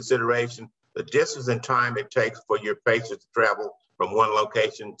take into consideration the distance and time it takes for your patients to travel from one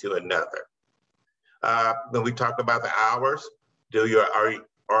location to another. When we talk about the hours,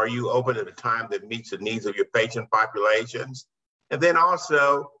 are you open at a time that meets the needs of your patient populations? And then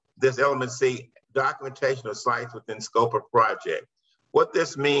also this element C, documentation of sites within scope of project. What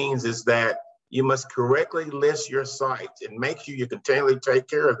this means is that you must correctly list your sites and make sure you continually take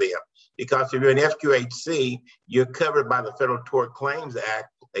care of them. Because if you're an FQHC, you're covered by the Federal Tort Claims Act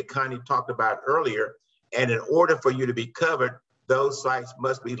that Connie talked about earlier. And in order for you to be covered, those sites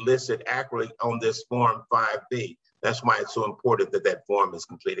must be listed accurately on this Form 5B. That's why it's so important that that form is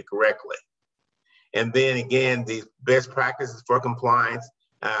completed correctly. And then again, the best practices for compliance,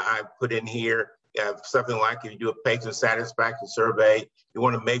 I put in here something like if you do a patient satisfaction survey, you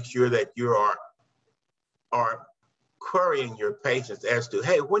want to make sure that you are querying your patients as to,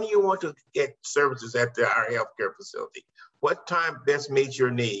 hey, when do you want to get services at our healthcare facility? What time best meets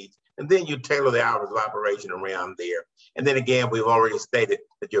your needs? And then you tailor the hours of operation around there. And then again, we've already stated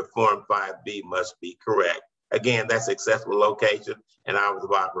that your Form 5B must be correct. Again, that's accessible location and hours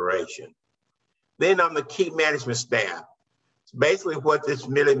of operation. Then on the key management staff, basically what this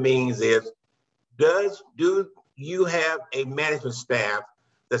really means is, do you have a management staff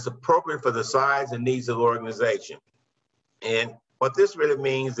that's appropriate for the size and needs of the organization? And what this really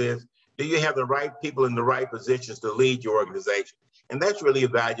means is, do you have the right people in the right positions to lead your organization? And that's really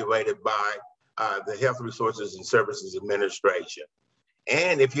evaluated by the Health Resources and Services Administration.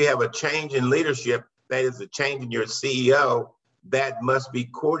 And if you have a change in leadership, that is a change in your CEO, that must be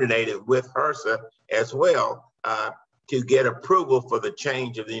coordinated with HRSA as well to get approval for the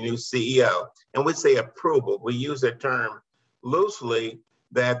change of the new CEO. And we say approval, we use that term loosely,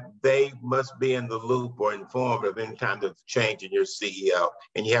 that they must be in the loop or informed of any kind of change in your CEO.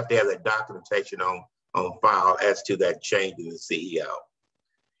 And you have to have that documentation on file as to that change in the CEO.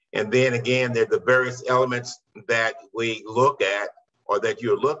 And then again, there are the various elements that we look at, or that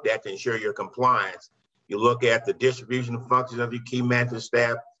you're looked at to ensure your compliance. You look at the distribution of functions of your key management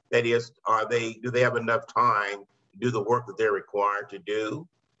staff. That is, do they have enough time to do the work that they're required to do?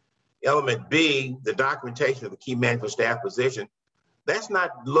 Element B, the documentation of the key management staff position. That's not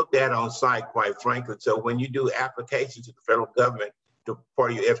looked at on site, quite frankly. So when you do applications to the federal government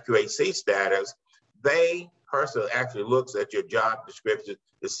for your FQHC status, HRSA actually looks at your job description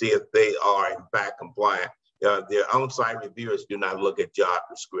to see if they are in fact compliant. Their on-site reviewers do not look at job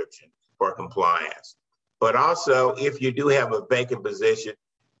description for compliance. But also, if you do have a vacant position,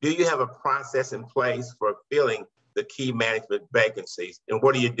 do you have a process in place for filling the key management vacancies? And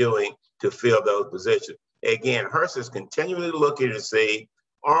what are you doing to fill those positions? Again, HRSA is continually looking to see,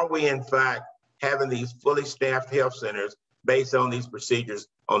 are we in fact having these fully staffed health centers based on these procedures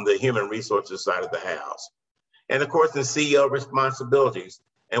on the human resources side of the house? And of course, the CEO responsibilities.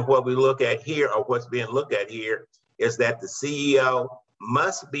 And what we look at here, or what's being looked at here, is that the CEO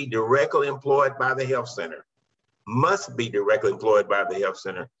must be directly employed by the health center,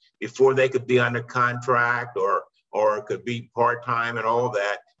 before they could be under contract or could be part-time and all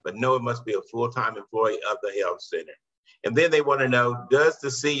that. But no, it must be a full-time employee of the health center. And then they want to know, does the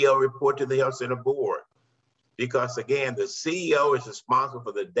CEO report to the health center board? Because again, the CEO is responsible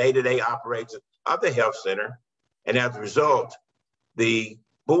for the day-to-day operations of the health center. And as a result, the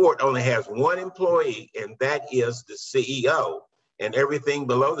board only has one employee, and that is the CEO. And everything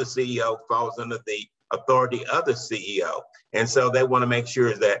below the CEO falls under the authority of the CEO. And so they want to make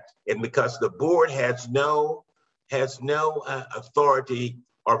sure that, and because the board has no authority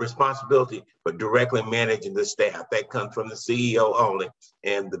or responsibility for directly managing the staff. That comes from the CEO only.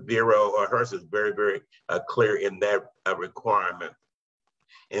 And the Bureau or HRSA is very, very clear in that requirement.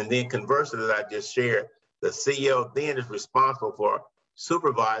 And then conversely, that I just shared, the CEO then is responsible for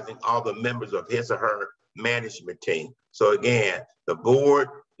supervising all the members of his or her management team. So again, the board,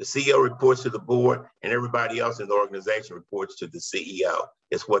 the CEO reports to the board, and everybody else in the organization reports to the CEO.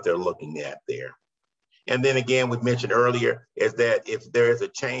 Is what they're looking at there. And then again, we mentioned earlier is that if there is a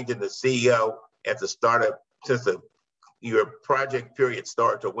change in the CEO at the start of, since your project period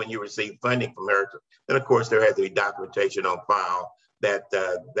starts or when you receive funding from HRSA, then of course there has to be documentation on file that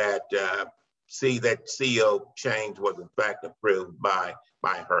that CEO change was in fact approved by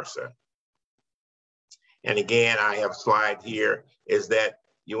HRSA. And again, I have a slide here is that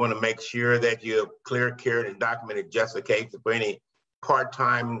you want to make sure that you have clear, cleared, and documented justification for any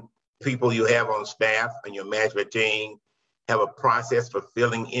part-time people you have on staff and your management team, have a process for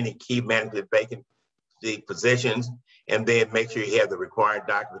filling any key management vacancy positions, and then make sure you have the required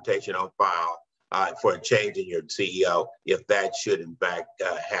documentation on file for a change in your CEO, if that should in fact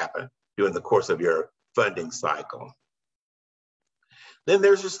happen during the course of your funding cycle. Then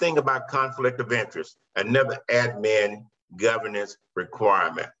there's this thing about conflict of interest, another admin governance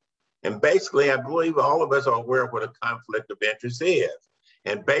requirement. And basically, I believe all of us are aware of what a conflict of interest is.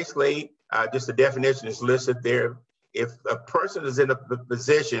 And basically, just the definition is listed there. If a person is in a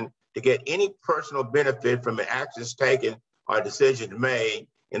position to get any personal benefit from the actions taken or decisions made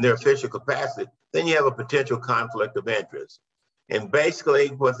in their official capacity, then you have a potential conflict of interest. And basically,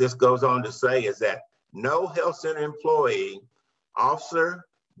 what this goes on to say is that no health center employee, officer,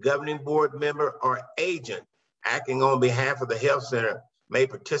 governing board member, or agent acting on behalf of the health center may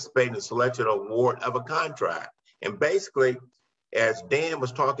participate in the selection or award of a contract. And basically, as Dan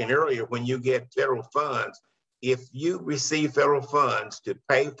was talking earlier, when you get federal funds, if you receive federal funds to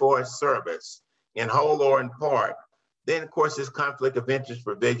pay for a service in whole or in part, then of course this conflict of interest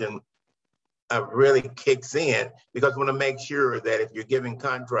provision really kicks in, because we want to make sure that if you're giving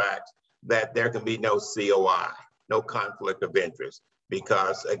contracts that there can be no COI, no conflict of interest,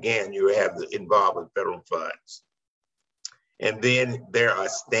 because again, you have involved with federal funds. And then there are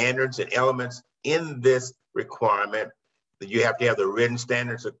standards and elements in this requirement that you have to have the written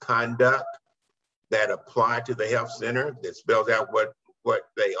standards of conduct that apply to the health center, that spells out what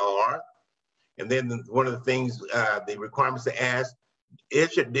they are. And then one of the things, the requirements to ask,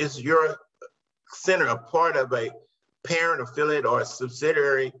 is your center a part of a parent, affiliate, or a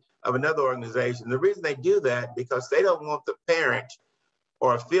subsidiary of another organization? The reason they do that, because they don't want the parent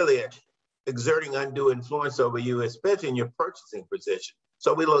or affiliate exerting undue influence over you, especially in your purchasing position.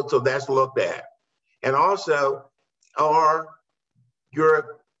 So that's looked at. And also, are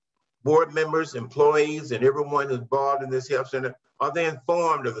your board members, employees, and everyone involved in this health center, are they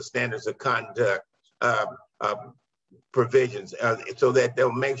informed of the standards of conduct provisions, so that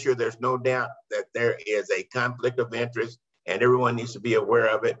they'll make sure there's no doubt that there is a conflict of interest and everyone needs to be aware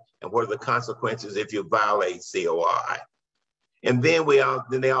of it, and what are the consequences if you violate COI. And then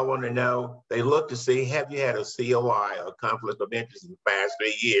they all want to know, they look to see, have you had a COI or conflict of interest in the past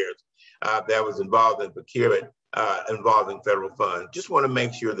 3 years that was involved in procurement involving federal funds? Just want to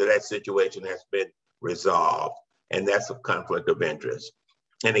make sure that that situation has been resolved, and that's a conflict of interest.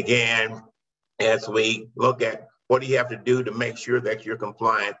 And again, as we look at what do you have to do to make sure that you're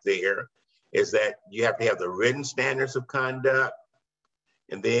compliant there, is that you have to have the written standards of conduct.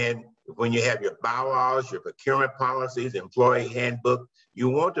 And then when you have your bylaws, your procurement policies, employee handbook, you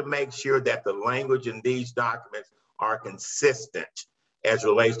want to make sure that the language in these documents are consistent as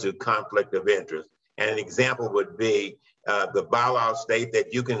relates to conflict of interest. And an example would be the bylaws state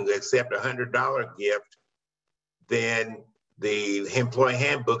that you can accept a $100 gift, then the employee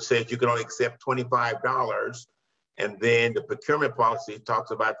handbook says you can only accept $25. And then the procurement policy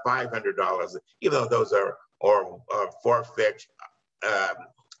talks about $500, even though those are far-fetched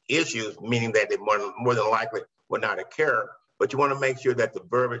issues, meaning that they more than likely will not occur. But you want to make sure that the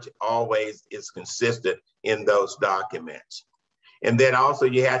verbiage always is consistent in those documents. And then also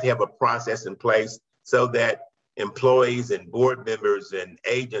you have to have a process in place so that employees and board members and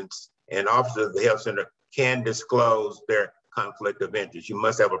agents and officers of the health center can disclose their conflict of interest. You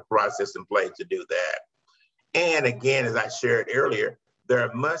must have a process in place to do that. And again, as I shared earlier,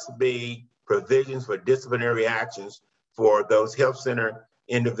 there must be provisions for disciplinary actions for those health center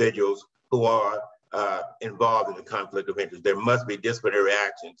individuals who are involved in the conflict of interest. There must be disciplinary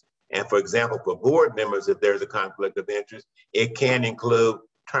actions. And for example, for board members, if there's a conflict of interest, it can include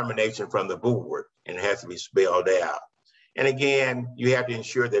termination from the board. and it has to be spelled out. And again, you have to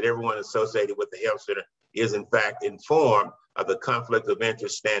ensure that everyone associated with the health center is in fact informed of the conflict of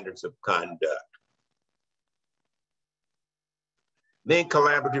interest standards of conduct. Then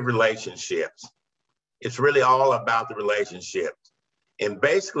collaborative relationships. It's really all about the relationships. And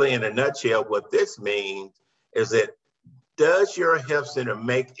basically, in a nutshell, what this means is that does your health center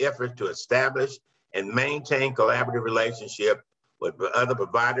make efforts to establish and maintain collaborative relationships with other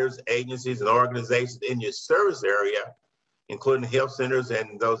providers, agencies, and organizations in your service area, including health centers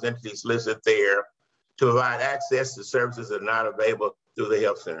and those entities listed there, to provide access to services that are not available through the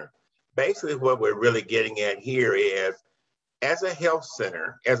health center? Basically, what we're really getting at here is, as a health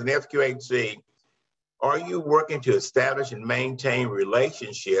center, as an FQHC, are you working to establish and maintain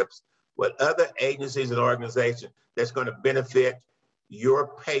relationships with other agencies and organizations that's going to benefit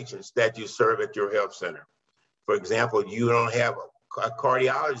your patients that you serve at your health center? For example, you don't have a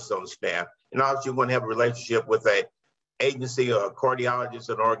cardiologist on staff, and also you want to have a relationship with an agency or a cardiologist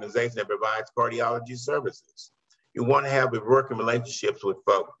or an organization that provides cardiology services. You want to have working relationships with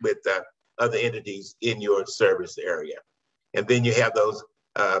folks, with other entities in your service area. And then you have those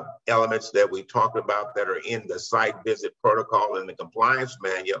elements that we talked about that are in the site visit protocol and the compliance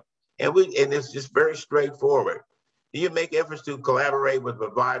manual. And it's just very straightforward. Do you make efforts to collaborate with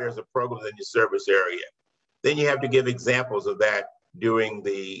providers or programs in your service area? Then you have to give examples of that during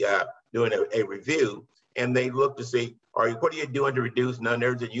a review. And they look to see, what are you doing to reduce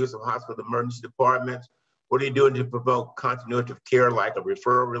non-urgent use of hospital emergency departments? What are you doing to promote continuity of care, like a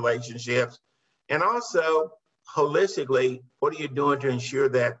referral relationships? And also, holistically, what are you doing to ensure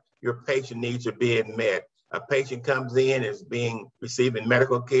that your patient needs are being met? A patient comes in, is receiving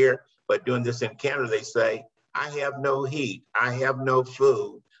medical care, but doing this in Canada, they say, I have no heat, I have no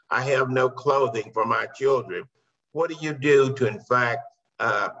food, I have no clothing for my children. What do you do to, in fact,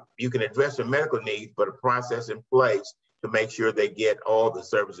 you can address their medical needs, but a process in place to make sure they get all the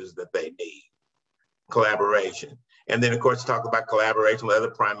services that they need? Collaboration. And then, of course, talk about collaboration with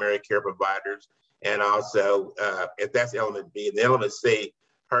other primary care providers. And also, if that's element B, and the element C,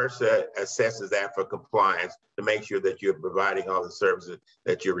 HRSA assesses that for compliance to make sure that you're providing all the services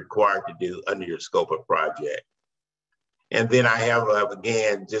that you're required to do under your scope of project. And then I have,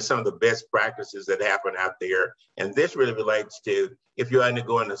 again, just some of the best practices that happen out there. And this really relates to, if you're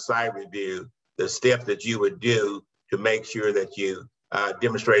undergoing a site review, the steps that you would do to make sure that you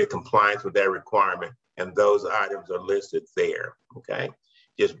demonstrated compliance with that requirement. And those items are listed there, okay?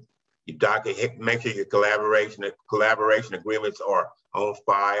 Just you make sure your collaboration agreements are on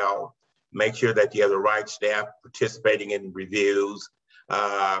file. Make sure that you have the right staff participating in reviews.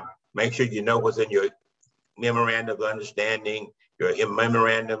 Make sure you know what's in your memorandum of understanding, your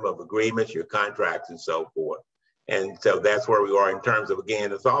memorandum of agreements, your contracts, and so forth. And so that's where we are in terms of,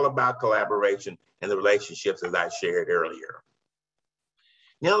 again, it's all about collaboration and the relationships as I shared earlier.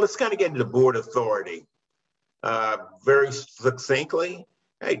 Now let's kind of get into the board authority. Very succinctly,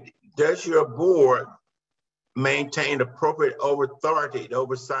 hey, does your board maintain appropriate authority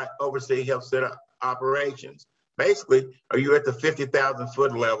to oversee health center operations? Basically, are you at the 50,000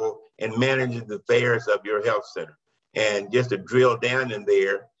 foot level and managing the affairs of your health center? And just to drill down in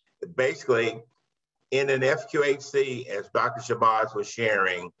there, basically, in an FQHC, as Dr. Shabazz was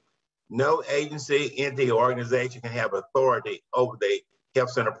sharing, no agency, entity, or organization can have authority over the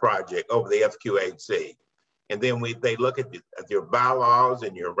health center project, over the FQHC. And then they look at your bylaws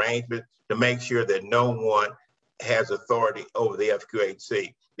and your arrangements to make sure that no one has authority over the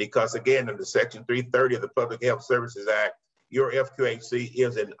FQHC. Because again, under Section 330 of the Public Health Services Act, your FQHC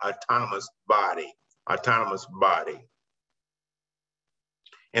is an autonomous body.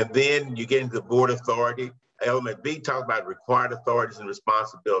 And then you get into the board authority. Element B talks about required authorities and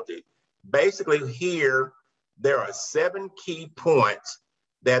responsibilities. Basically here, there are 7 key points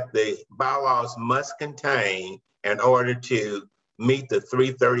that the bylaws must contain in order to meet the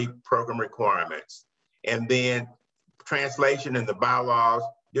 330 program requirements. And then translation in the bylaws,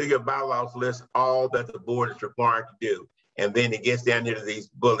 do your bylaws list all that the board is required to do. And then it gets down into these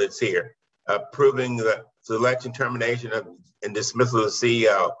bullets here. Approving the selection, termination, and dismissal of the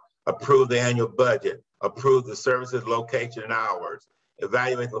CEO, approve the annual budget, approve the services, location, and hours,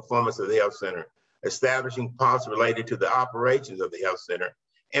 evaluate the performance of the health center, establishing policy related to the operations of the health center,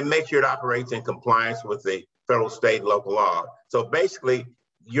 and make sure it operates in compliance with the federal, state, and local law. So basically,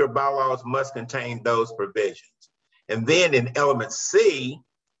 your bylaws must contain those provisions. And then in element C,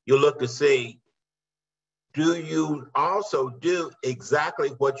 you look to see, do you also do exactly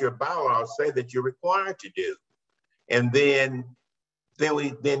what your bylaws say that you're required to do? And then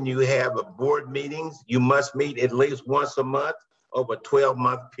you have a board meetings. You must meet at least once a month over a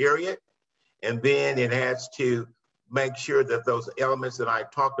 12-month period. And then it has to make sure that those elements that I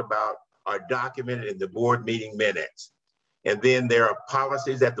talked about are documented in the board meeting minutes. And then there are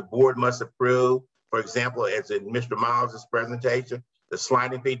policies that the board must approve. For example, as in Mr. Miles' presentation, the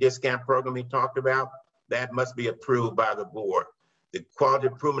sliding fee discount program he talked about, that must be approved by the board. The quality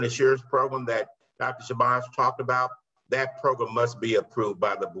improvement assurance program that Dr. Shabazz talked about, that program must be approved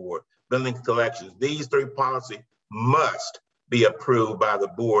by the board. Billing collections, these three policies must be approved by the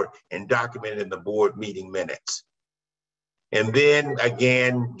board and documented in the board meeting minutes. And then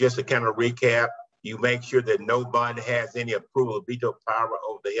again, just to kind of recap, you make sure that no bond has any approval of veto power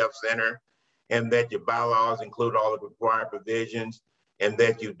over the health center, and that your bylaws include all the required provisions, and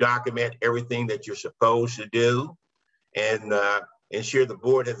that you document everything that you're supposed to do, and ensure the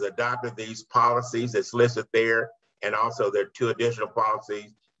board has adopted these policies that's listed there. And also there are two additional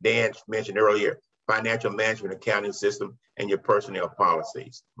policies Dan mentioned earlier, financial management accounting system and your personnel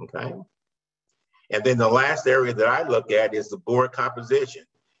policies, okay? And then the last area that I look at is the board composition.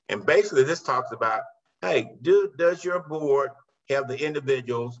 And basically this talks about, hey, does your board have the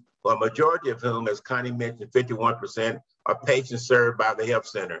individuals, or a majority of whom, as Connie mentioned, 51% are patients served by the health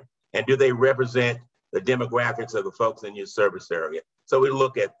center? And do they represent the demographics of the folks in your service area? So we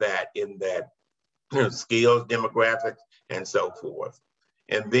look at that in that, skills, demographics, and so forth.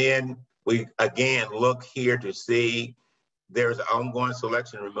 And then we, again, look here to see there's an ongoing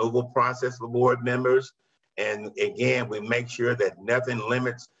selection and removal process for board members. And again, we make sure that nothing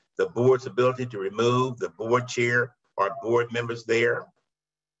limits the board's ability to remove the board chair or board members there.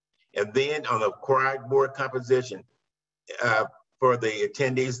 And then on the required board composition, for the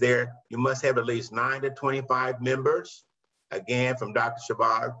attendees there, you must have at least 9 to 25 members. Again, from Dr.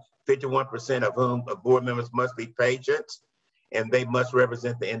 Shabazz, 51% of whom board members must be patients, and they must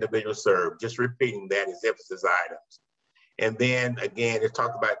represent the individual served. Just repeating that as emphasis items. And then again, it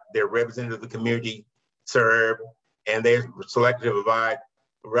talks about their representative of the community served, and they're selected to provide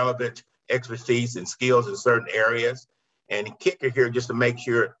relevant expertise and skills in certain areas. And the kicker here, just to make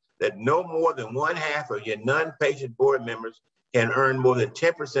sure that no more than 1/2 of your non-patient board members can earn more than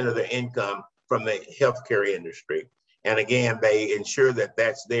 10% of their income from the healthcare industry. And again, they ensure that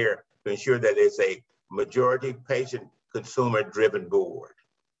that's there to ensure that it's a majority patient consumer driven board.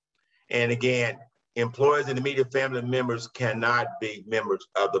 And again, employees and immediate family members cannot be members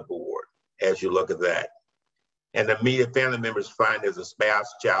of the board as you look at that. And the immediate family members find as a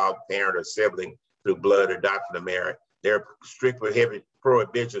spouse, child, parent, or sibling through blood or adoption or marriage. There are strict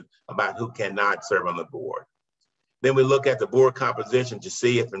prohibitions about who cannot serve on the board. Then we look at the board composition to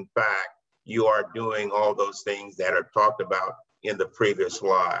see if in fact you are doing all those things that are talked about in the previous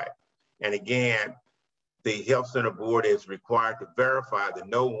slide. And again, the health center board is required to verify that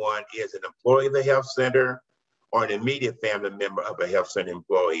no one is an employee of the health center or an immediate family member of a health center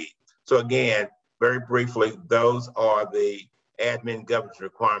employee. So again, very briefly, those are the admin governance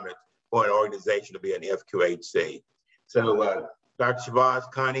requirements for an organization to be an FQHC. So Dr.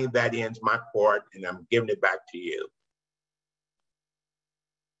 Shabazz, Connie, that ends my part, and I'm giving it back to you.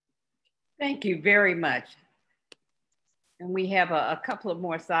 Thank you very much. And we have a couple of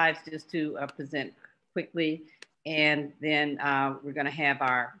more slides just to present quickly, and then we're going to have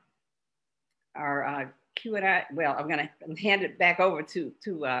our Q&A. Well, I'm going to hand it back over to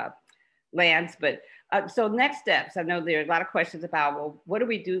Lance, but so next steps. I know there are a lot of questions about, well, what do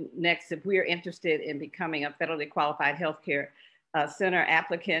we do next if we are interested in becoming a federally qualified healthcare center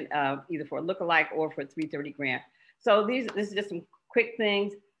applicant, either for a lookalike or for a 330 grant. So this is just some quick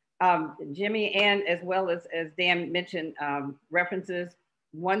things. Jimmy, and as well as Dan mentioned, references.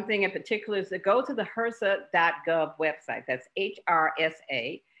 One thing in particular is to go to the HRSA.gov website, that's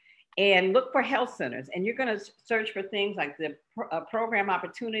HRSA, and look for health centers. And you're gonna search for things like the program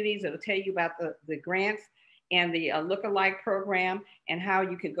opportunities. It'll tell you about the grants and the lookalike program and how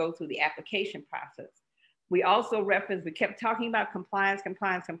you can go through the application process. We also we kept talking about compliance.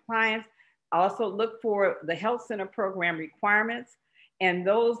 Also look for the health center program requirements. And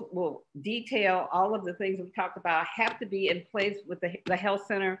those will detail all of the things we talked about have to be in place with the health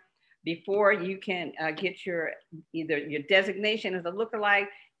center before you can get either your designation as a lookalike,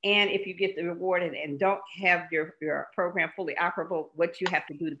 and if you get the reward and don't have your program fully operable, what you have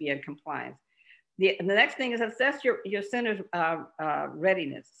to do to be in compliance. The next thing is assess your center's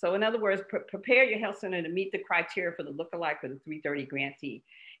readiness. So in other words, prepare your health center to meet the criteria for the lookalike for the 330 grantee.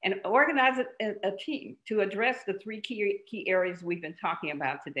 And organize a team to address the three key areas we've been talking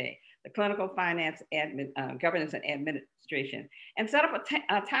about today: the clinical, finance, governance, and administration. And set up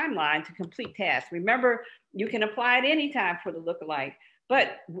a timeline to complete tasks. Remember, you can apply at any time for the lookalike,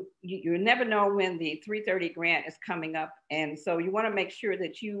 but you never know when the 330 grant is coming up. And so you want to make sure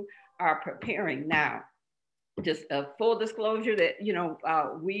that you are preparing now. Just a full disclosure that,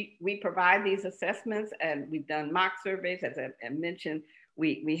 we provide these assessments, and we've done mock surveys. As I mentioned,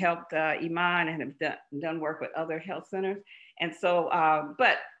 we helped Iman and have done work with other health centers. And so,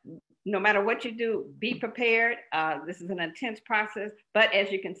 but no matter what you do, be prepared. This is an intense process, but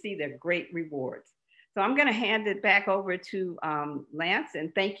as you can see, they're great rewards. So I'm going to hand it back over to Lance,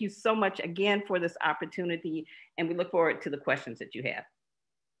 and thank you so much again for this opportunity. And we look forward to the questions that you have.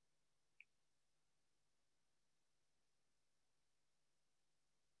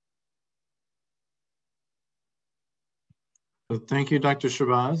 Thank you, Dr.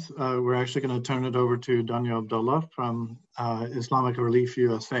 Shabazz. We're actually going to turn it over to Danya Abdullah from Islamic Relief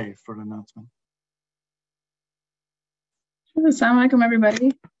USA for an announcement. Assalamu alaikum,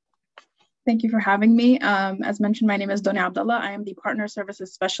 everybody. Thank you for having me. As mentioned, my name is Danya Abdullah. I am the Partner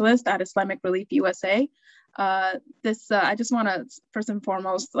Services Specialist at Islamic Relief USA. I just want to first and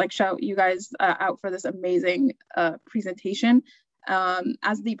foremost shout you guys out for this amazing presentation.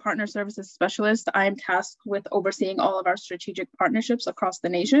 As the Partner Services Specialist, I am tasked with overseeing all of our strategic partnerships across the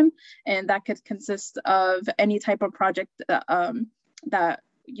nation, and that could consist of any type of project that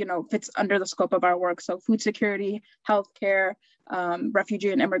fits under the scope of our work. So food security, healthcare, refugee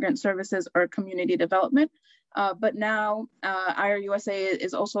and immigrant services, or community development. But now IRUSA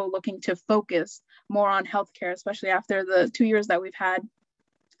is also looking to focus more on healthcare, especially after the 2 years that we've had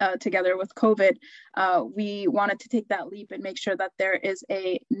together with COVID. We wanted to take that leap and make sure that there is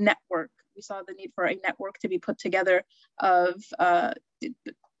a network. We saw the need for a network to be put together of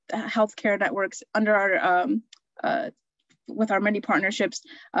healthcare networks under our with our many partnerships,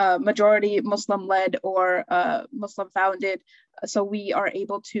 majority Muslim-led or Muslim-founded. So we are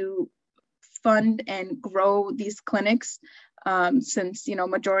able to fund and grow these clinics since,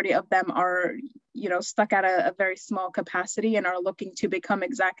 majority of them are, stuck at a very small capacity and are looking to become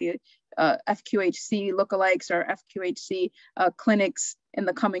exactly FQHC lookalikes or FQHC clinics in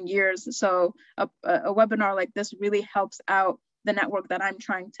the coming years. So a webinar like this really helps out the network that I'm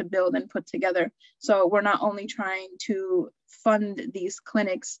trying to build and put together. So we're not only trying to fund these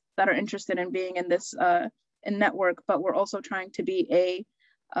clinics that are interested in being in this network, but we're also trying to be a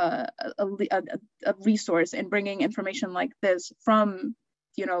resource in bringing information like this from,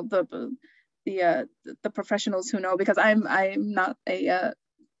 the professionals who know, because I'm not a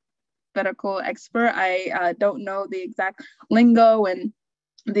medical expert. I don't know the exact lingo and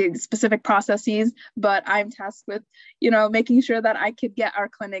the specific processes, but I'm tasked with, making sure that I could get our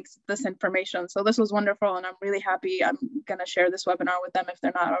clinics this information. So this was wonderful, and I'm really happy. I'm gonna share this webinar with them if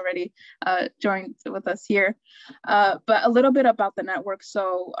they're not already joined with us here. But a little bit about the network.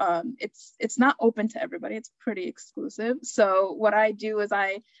 So it's not open to everybody. It's pretty exclusive. So what I do is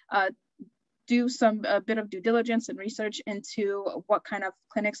I do a bit of due diligence and research into what kind of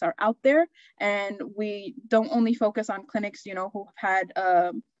clinics are out there. And we don't only focus on clinics, who have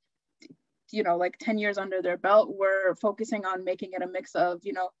had, 10 years under their belt. We're focusing on making it a mix of,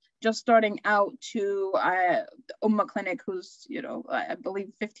 just starting out to Ummah Clinic, who's, I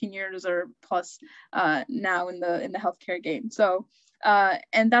believe 15 years or plus now in the healthcare game. So,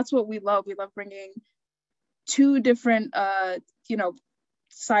 and that's what we love. We love bringing two different,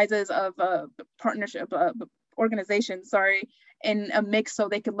 sizes of partnership organizations, in a mix so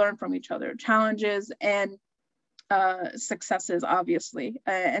they could learn from each other, challenges and successes, obviously.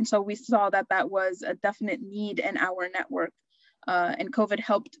 And so we saw that was a definite need in our network, and COVID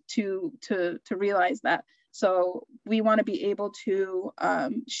helped to realize that. So we want to be able to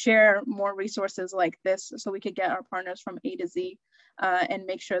share more resources like this so we could get our partners from A to Z and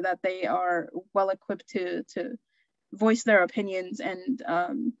make sure that they are well equipped to voice their opinions and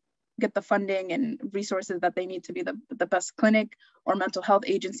get the funding and resources that they need to be the best clinic or mental health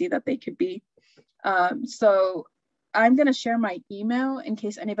agency that they could be. So I'm going to share my email in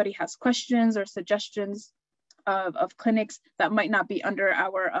case anybody has questions or suggestions of clinics that might not be under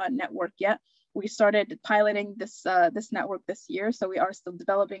our network yet. We started piloting this network this year, so we are still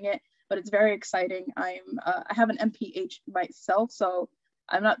developing it, but it's very exciting. I have an MPH myself, so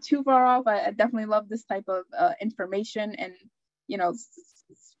I'm not too far off. I definitely love this type of information and,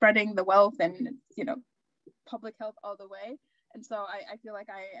 spreading the wealth and, public health all the way. And so I feel like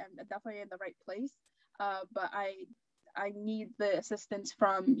I am definitely in the right place, but I need the assistance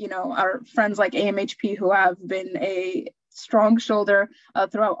from, our friends like AMHP who have been a strong shoulder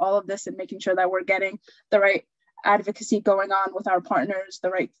throughout all of this and making sure that we're getting the right advocacy going on with our partners, the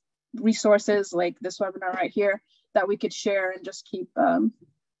right resources like this webinar right here that we could share and just keep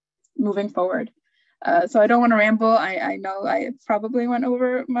moving forward. So I don't want to ramble. I know I probably went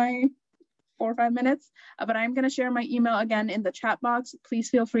over my 4 or 5 minutes, but I'm going to share my email again in the chat box. Please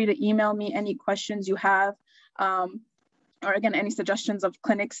feel free to email me any questions you have, or again, any suggestions of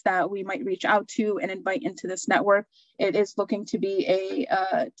clinics that we might reach out to and invite into this network. It is looking to be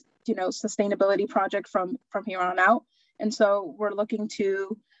a sustainability project from here on out. And so we're looking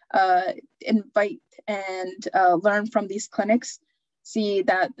to invite and learn from these clinics, see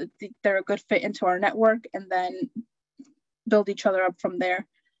that they're a good fit into our network, and then build each other up from there.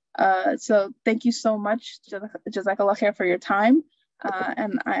 So thank you so much, Jazakallah khair, for your time.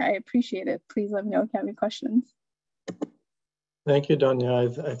 And I appreciate it. Please let me know if you have any questions. Thank you,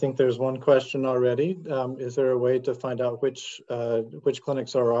 Donya. I think there's one question already. Is there a way to find out which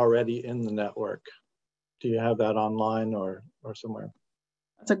clinics are already in the network? Do you have that online or somewhere?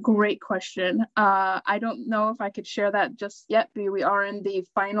 That's a great question. I don't know if I could share that just yet. We are in the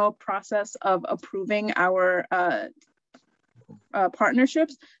final process of approving our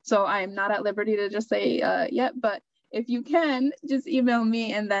partnerships. So I am not at liberty to just say yet, but if you can, just email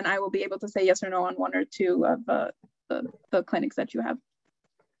me and then I will be able to say yes or no on 1 or 2 of the clinics that you have.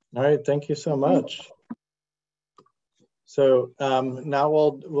 All right, thank you so much. So now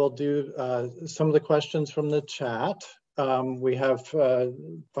we'll do some of the questions from the chat. We have 5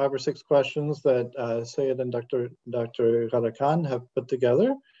 or 6 questions that Syed and Dr. Ghada Khan have put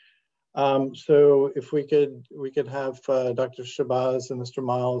together. So if we could have Dr. Shabazz and Mr.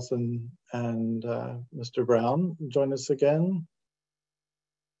 Miles and Mr. Brown join us again.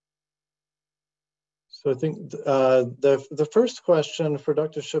 So I think the first question for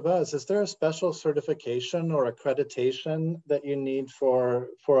Dr. Shabazz, is there a special certification or accreditation that you need for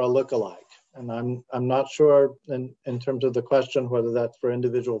a lookalike? And I'm not sure in terms of the question whether that's for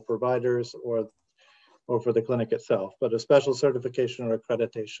individual providers or for the clinic itself, but a special certification or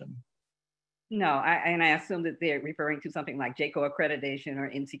accreditation. No, I assume that they're referring to something like JCAHO accreditation or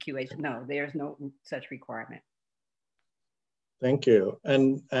NCQH. No, there's no such requirement. Thank you.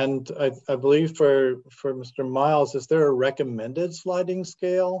 And I believe for Mr. Miles, is there a recommended sliding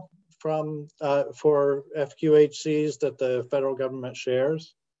scale for FQHCs that the federal government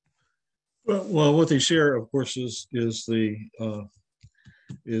shares? Well, what they share, of course, is the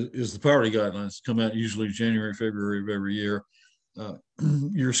poverty guidelines come out usually January, February of every year.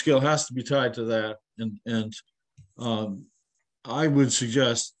 Your scale has to be tied to that, and I would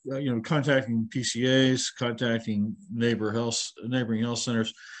suggest contacting PCAs, contacting neighboring health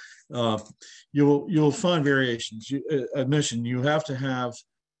centers. You'll find variations. I mentioned you have to have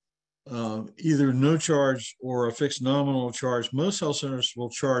either no charge or a fixed nominal charge. Most health centers will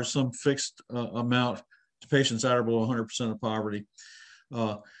charge some fixed amount to patients at or below 100% of poverty.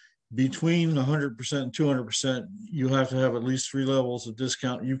 Between 100% and 200%, you have to have at least 3 levels of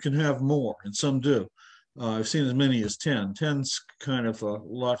discount. You can have more, and some do. I've seen as many as 10. 10's kind of a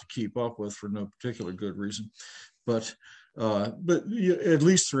lot to keep up with for no particular good reason, but at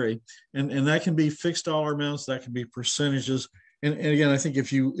least 3, and that can be fixed dollar amounts. That can be percentages. And again, I think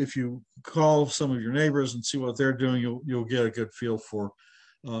if you call some of your neighbors and see what they're doing, you'll get a good feel for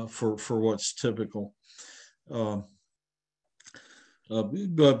what's typical.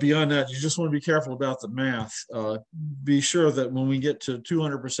 But beyond that, you just want to be careful about the math. Be sure that when we get to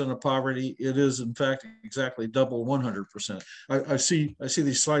 200% of poverty, it is in fact exactly double 100%. I see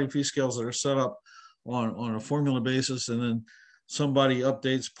these sliding fee scales that are set up on a formula basis, and then somebody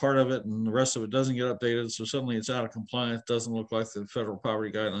updates part of it and the rest of it doesn't get updated. So suddenly it's out of compliance, doesn't look like the federal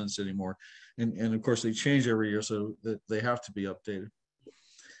poverty guidelines anymore. And of course they change every year, so that they have to be updated.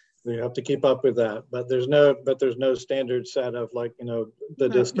 We have to keep up with that, but there's no standard set of the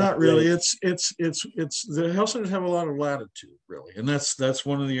discount. Not really. It's the health centers have a lot of latitude, really, and that's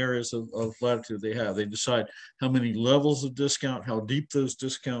one of the areas of latitude they have. They decide how many levels of discount, how deep those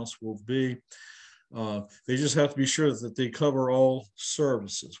discounts will be. They just have to be sure that they cover all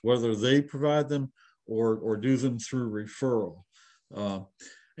services, whether they provide them or do them through referral.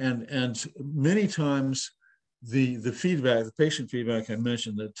 And many times the feedback, the patient feedback I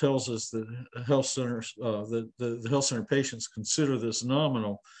mentioned that tells us that health centers, the health center patients consider this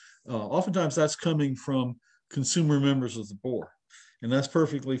nominal. Oftentimes that's coming from consumer members of the board, and that's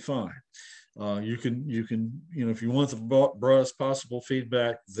perfectly fine. You can, if you want the broadest possible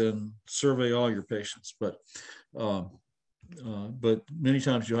feedback, then survey all your patients. But many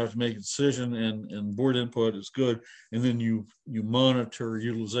times you have to make a decision, and board input is good, and then you monitor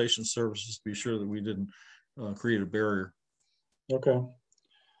utilization services to be sure that we didn't create a barrier. Okay,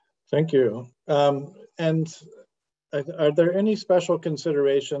 thank you. And are there any special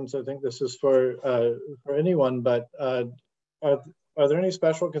considerations? I think this is for anyone, but are there any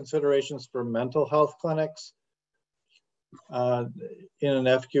special considerations for mental health clinics in an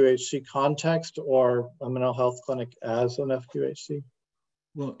FQHC context or a mental health clinic as an FQHC?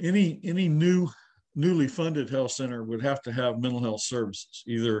 Well, any newly funded health center would have to have mental health services,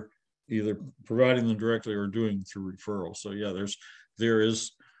 either providing them directly or doing through referral. So yeah,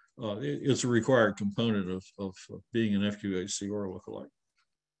 it's a required component of being an FQHC or a lookalike.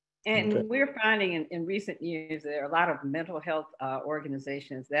 And okay. We're finding in recent years, there are a lot of mental health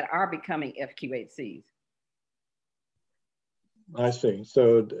organizations that are becoming FQHCs. I see.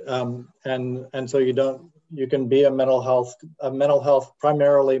 So, and so you can be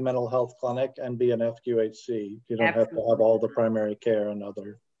primarily mental health clinic and be an FQHC. You don't have to have all the primary care and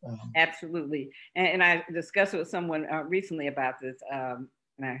other. Absolutely. And I discussed with someone recently about this, and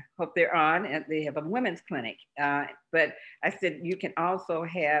I hope they're on, and they have a women's clinic. But I said, you can also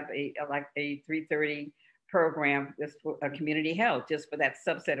have a 330 program just for community health, just for that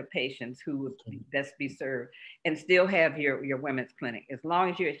subset of patients who would best be served, and still have your women's clinic, as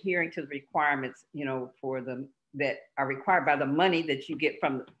long as you're adhering to the requirements, for them that are required by the money that you get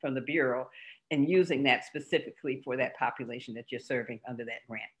from the Bureau, and using that specifically for that population that you're serving under that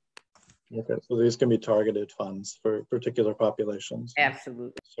grant. Okay, so these can be targeted funds for particular populations.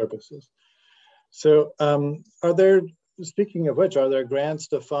 Absolutely. Services. So speaking of which, are there grants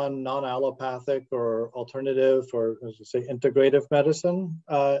to fund non-allopathic or alternative or, as you say, integrative medicine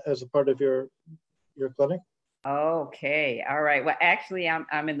as a part of your clinic? Okay, all right. Well, actually,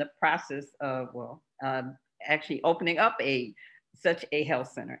 I'm in the process of actually opening up such a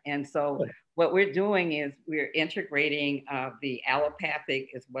health center, and so what we're doing is we're integrating the allopathic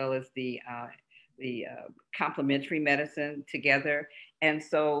as well as the complementary medicine together, and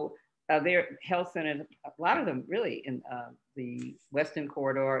so. There are health centers, a lot of them really in the Western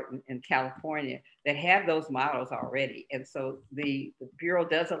Corridor in California, that have those models already. And so the Bureau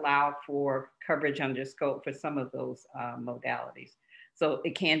does allow for coverage under scope for some of those modalities. So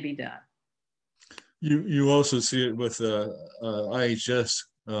it can be done. You also see it with IHS.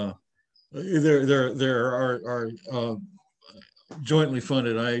 There are jointly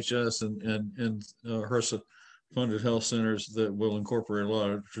funded IHS and HRSA funded health centers that will incorporate a lot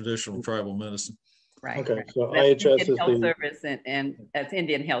of traditional tribal medicine. Right. Okay. Right. So that's IHS Indian is Health the Service and that's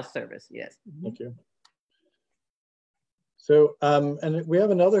Indian Health Service. Yes. Thank you. So, and we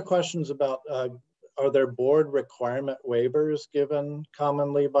have another questions about, are there board requirement waivers given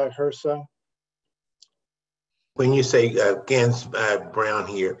commonly by HRSA? When you say, again, Brown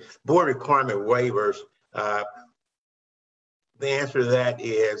here, board requirement waivers, the answer to that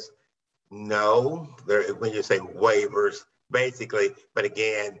is no. When you say waivers, basically, but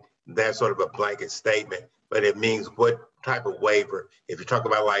again, that's sort of a blanket statement, but it means what type of waiver. If you talk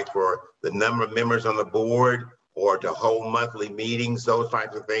about like for the number of members on the board or to hold monthly meetings, those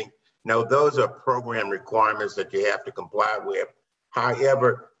types of things, no, those are program requirements that you have to comply with.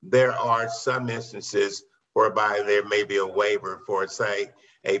 However, there are some instances whereby there may be a waiver for, say,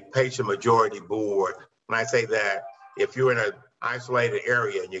 a patient majority board. When I say that, if you're in an isolated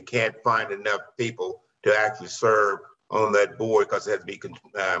area and you can't find enough people to actually serve on that board because it has to be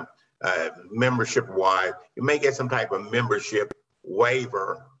membership-wide, you may get some type of membership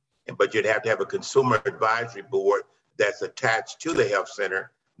waiver, but you'd have to have a consumer advisory board that's attached to the health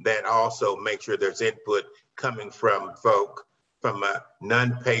center that also makes sure there's input coming from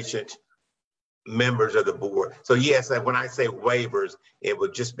non-patient members of the board. So yes, when I say waivers, it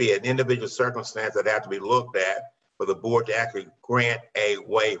would just be an individual circumstance that have to be looked at for the board to actually grant a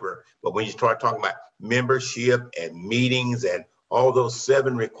waiver. But when you start talking about membership and meetings and all those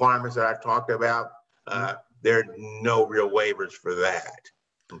 7 requirements that I talked about, there are no real waivers for that.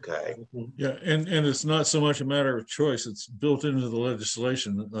 Okay. Yeah, and it's not so much a matter of choice, it's built into the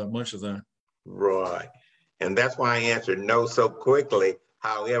legislation, much of that. Right. And that's why I answered no so quickly.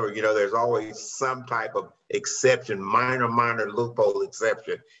 However, there's always some type of exception, minor loophole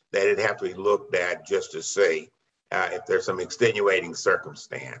exception that it have to be looked at just to see if there's some extenuating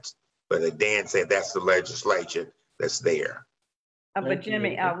circumstance. But as Dan said, that's the legislation that's there. But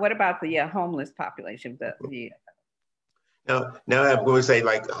Jimmy, what about the homeless population? Now I'm going to say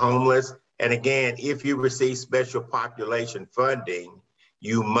like homeless. And again, if you receive special population funding,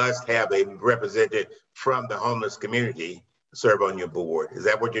 you must have a representative from the homeless community serve on your board. Is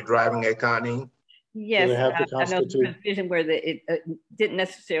that what you're driving at, Connie? Yes, I know the provision where it didn't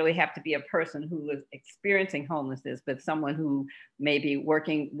necessarily have to be a person who was experiencing homelessness, but someone who may be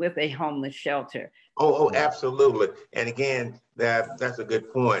working with a homeless shelter. Oh, absolutely. And again, that's a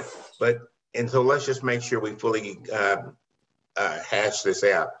good point. And so let's just make sure we fully hash this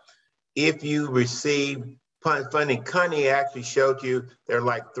out. If you receive funding. Connie actually showed you there are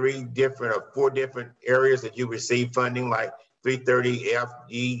like 3 different or 4 different areas that you receive funding, like 330 F,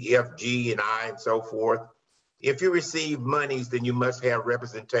 E, F, G, and I, and so forth. If you receive monies, then you must have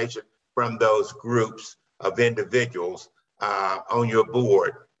representation from those groups of individuals on your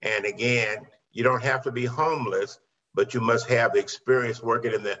board. And again, you don't have to be homeless, but you must have experience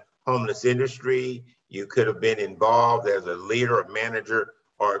working in the homeless industry. You could have been involved as a leader or manager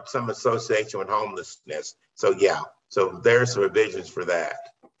or some association with homelessness. So yeah, so there's some revisions for that.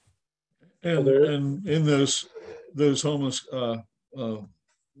 And in those homeless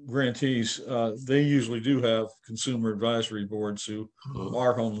grantees, they usually do have consumer advisory boards who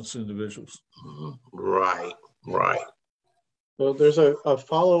are homeless individuals. Right. So there's a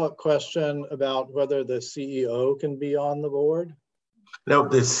follow-up question about whether the CEO can be on the board. No,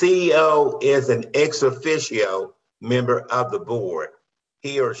 the CEO is an ex officio member of the board.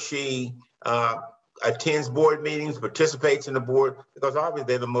 He or she attends board meetings, participates in the board, because obviously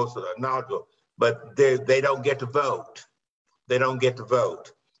they're the most knowledgeable, but they don't get to vote. They don't get to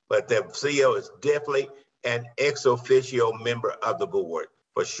vote. But the CEO is definitely an ex officio member of the board,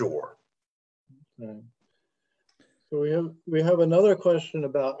 for sure. Okay. So we have another question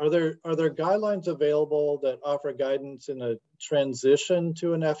about, are there guidelines available that offer guidance in a transition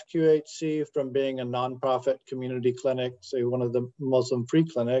to an FQHC from being a nonprofit community clinic, say one of the Muslim-free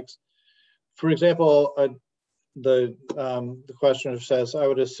clinics? For example, the questioner says, I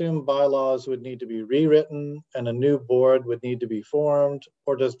would assume bylaws would need to be rewritten and a new board would need to be formed,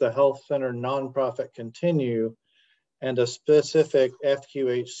 or does the health center nonprofit continue and a specific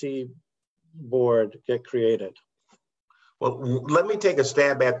FQHC board get created? Well, let me take a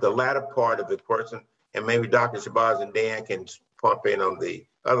stab at the latter part of the question, and maybe Dr. Shabazz and Dan can pump in on the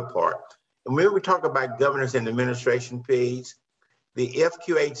other part. And when we talk about governance and administration fees, the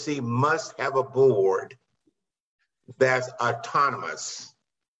FQHC must have a board that's autonomous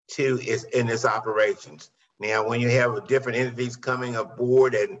in its operations. Now, when you have different entities coming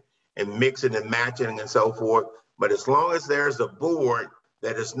aboard and mixing and matching and so forth, but as long as there's a board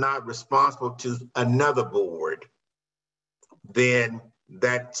that is not responsible to another board, then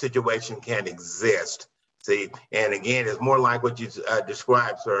that situation can exist. See, and again, it's more like what you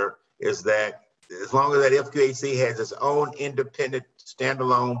described, sir, is that as long as that FQHC has its own independent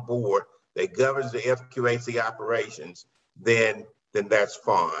standalone board that governs the FQHC operations, then that's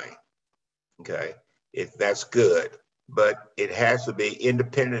fine. Okay, that's good, but it has to be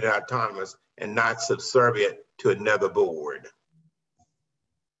independent and autonomous and not subservient to another board.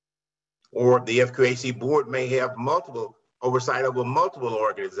 Or the FQHC board may have multiple oversight over multiple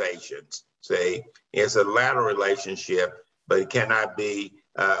organizations. Say it's a lateral relationship, but it cannot be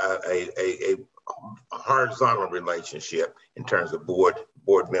a horizontal relationship in terms of board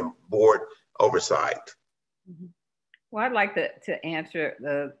oversight. Well, I'd like to answer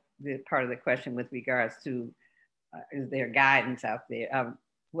the part of the question with regards to is there guidance out there?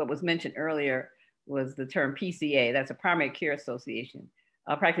 What was mentioned earlier was the term PCA. That's a primary care association.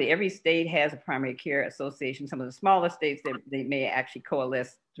 Practically every state has a primary care association. Some of the smaller states, they may actually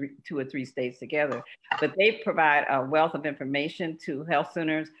coalesce 2 or 3 states together, but they provide a wealth of information to health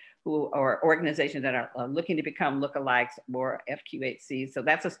centers or organizations that are looking to become lookalikes or FQHCs. So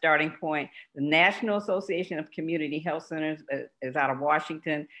that's a starting point. The National Association of Community Health Centers is out of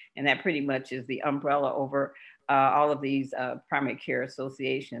Washington, and that pretty much is the umbrella over all of these primary care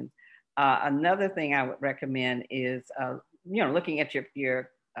associations. Another thing I would recommend is looking at your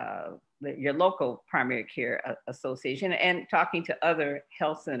local primary care association and talking to other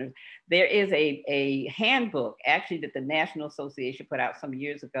health centers. There is a handbook actually that the National Association put out some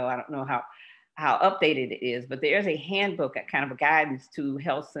years ago. I don't know how updated it is, but there is a handbook, a kind of a guidance to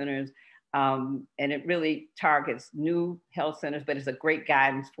health centers, and it really targets new health centers, but it's a great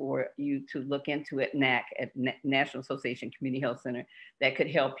guidance for you to look into at NAC, at National Association Community Health Center, that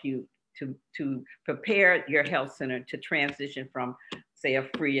could help you to prepare your health center to transition from, say, a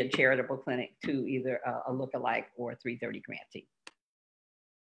free and charitable clinic to either a lookalike or a 330 grantee.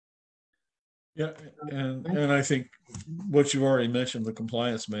 Yeah, and I think what you've already mentioned, the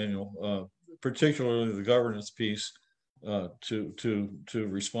compliance manual, particularly the governance piece, to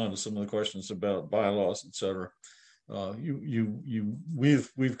respond to some of the questions about bylaws, et cetera.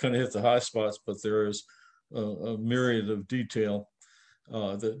 We've kind of hit the high spots, but there is a myriad of detail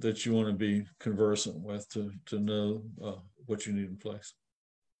that you want to be conversant with to know what you need in place.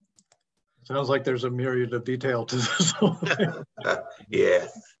 Sounds like there's a myriad of detail to this. Yeah.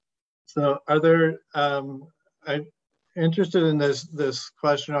 So are there, I'm interested in this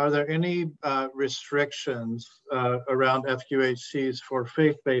question, are there any restrictions around FQHCs for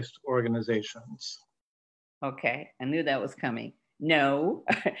faith-based organizations? Okay, I knew that was coming. No,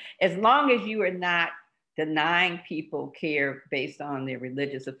 as long as you are not denying people care based on their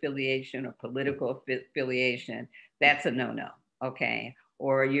religious affiliation or political affiliation, that's a no-no, okay?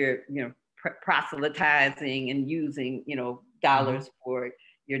 Or you're, proselytizing and using, dollars for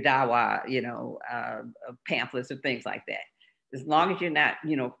your dawa, pamphlets or things like that. As long as you're not,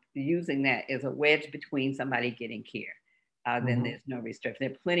 using that as a wedge between somebody getting care. Then there's no restriction.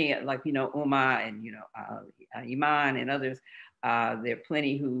 There are plenty of, like, Uma and, Iman and others. There are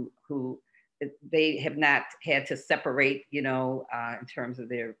plenty who they have not had to separate, in terms of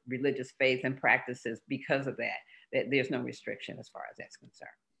their religious faith and practices because of that. There's no restriction as far as that's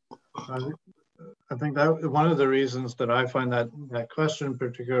concerned. I think that one of the reasons that I find that question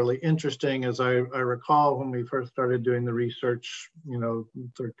particularly interesting is I recall when we first started doing the research,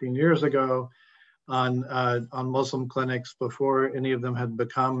 13 years ago, on Muslim clinics before any of them had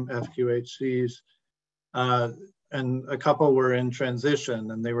become FQHCs, and a couple were in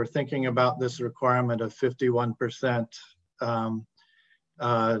transition, and they were thinking about this requirement of 51%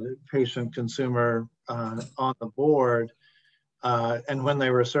 patient consumer on the board, and when they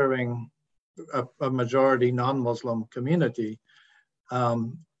were serving a majority non-Muslim community,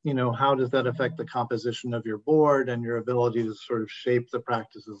 how does that affect the composition of your board and your ability to sort of shape the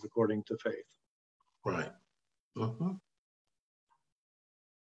practices according to faith? Right.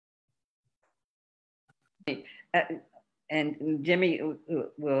 And Jimmy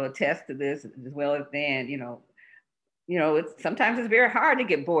will attest to this as well as Dan. Sometimes it's very hard to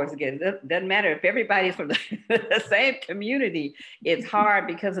get boards together. It doesn't matter if everybody's from the same community. It's hard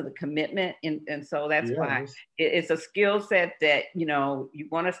because of the commitment, and so that's why it's a skill set that you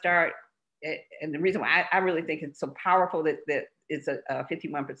want to start. And the reason why I really think it's so powerful that it's a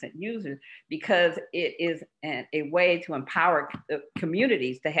 51% users, because it is a way to empower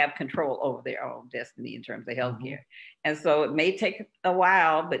communities to have control over their own destiny in terms of healthcare. And so it may take a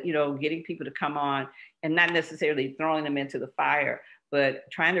while, but getting people to come on and not necessarily throwing them into the fire, but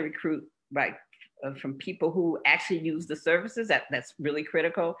trying to recruit from people who actually use the services, that's really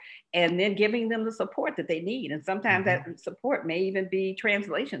critical, and then giving them the support that they need. And sometimes that support may even be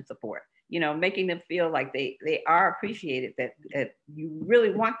translation support, making them feel like they are appreciated, that you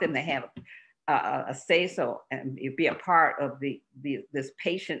really want them to have a say-so and be a part of this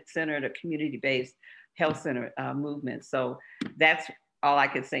patient-centered or community-based health center movement. So that's all I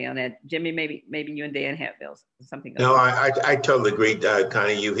could say on that. Jimmy, maybe you and Dan have something else. No, I totally agree,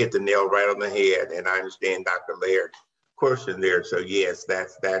 Connie. You hit the nail right on the head, and I understand Dr. Laird's question there. So yes,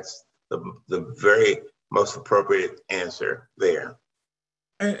 that's the very most appropriate answer there.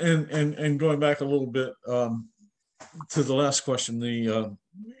 And going back a little bit to the last question, the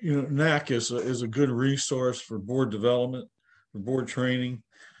NAC is a good resource for board development, for board training,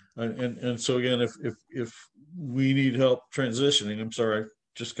 and so again, if we need help transitioning, I'm sorry,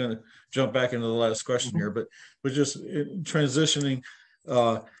 just kind of jump back into the last question here, but just transitioning,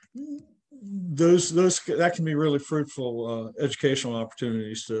 those that can be really fruitful educational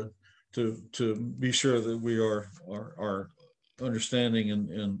opportunities to be sure that we are understanding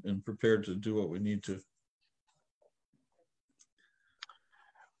and prepared to do what we need to.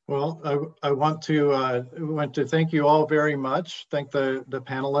 Well, I want to thank you all very much. Thank the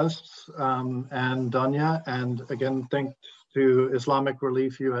panelists and Danya, and again, thanks to Islamic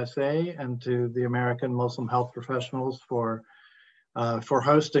Relief USA and to the American Muslim Health Professionals for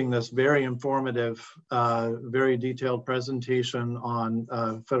hosting this very informative, very detailed presentation on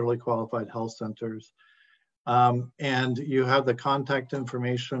federally qualified health centers. And you have the contact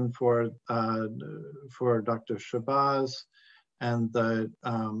information for Dr. Shabazz and the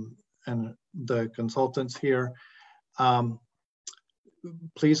consultants here.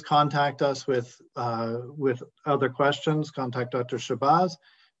 Please contact us with other questions. Contact Dr. Shabazz.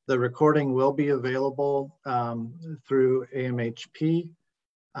 The recording will be available through AMHP.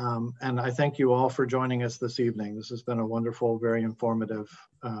 And I thank you all for joining us this evening. This has been a wonderful, very informative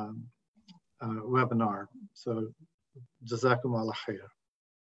webinar. So, Jazakum Allah khair.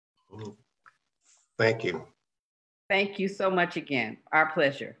 Thank you. Thank you so much again. Our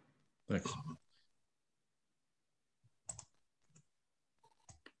pleasure. Thanks.